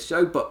in from this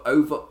show, but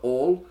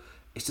overall,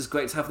 it's just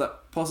great to have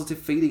that positive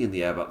feeling in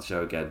the air about the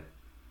show again.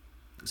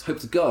 Let's hope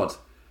to God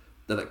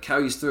that it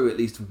carries through at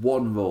least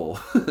one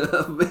Raw.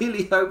 I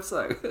really hope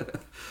so.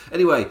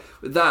 Anyway,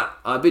 with that,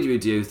 I bid you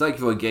adieu. Thank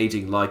you for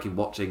engaging, liking,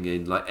 watching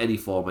in like any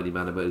form, any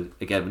manner. But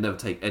again, we never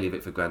take any of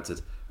it for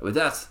granted. And with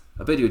that,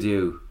 I bid you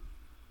adieu.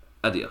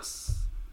 Adios.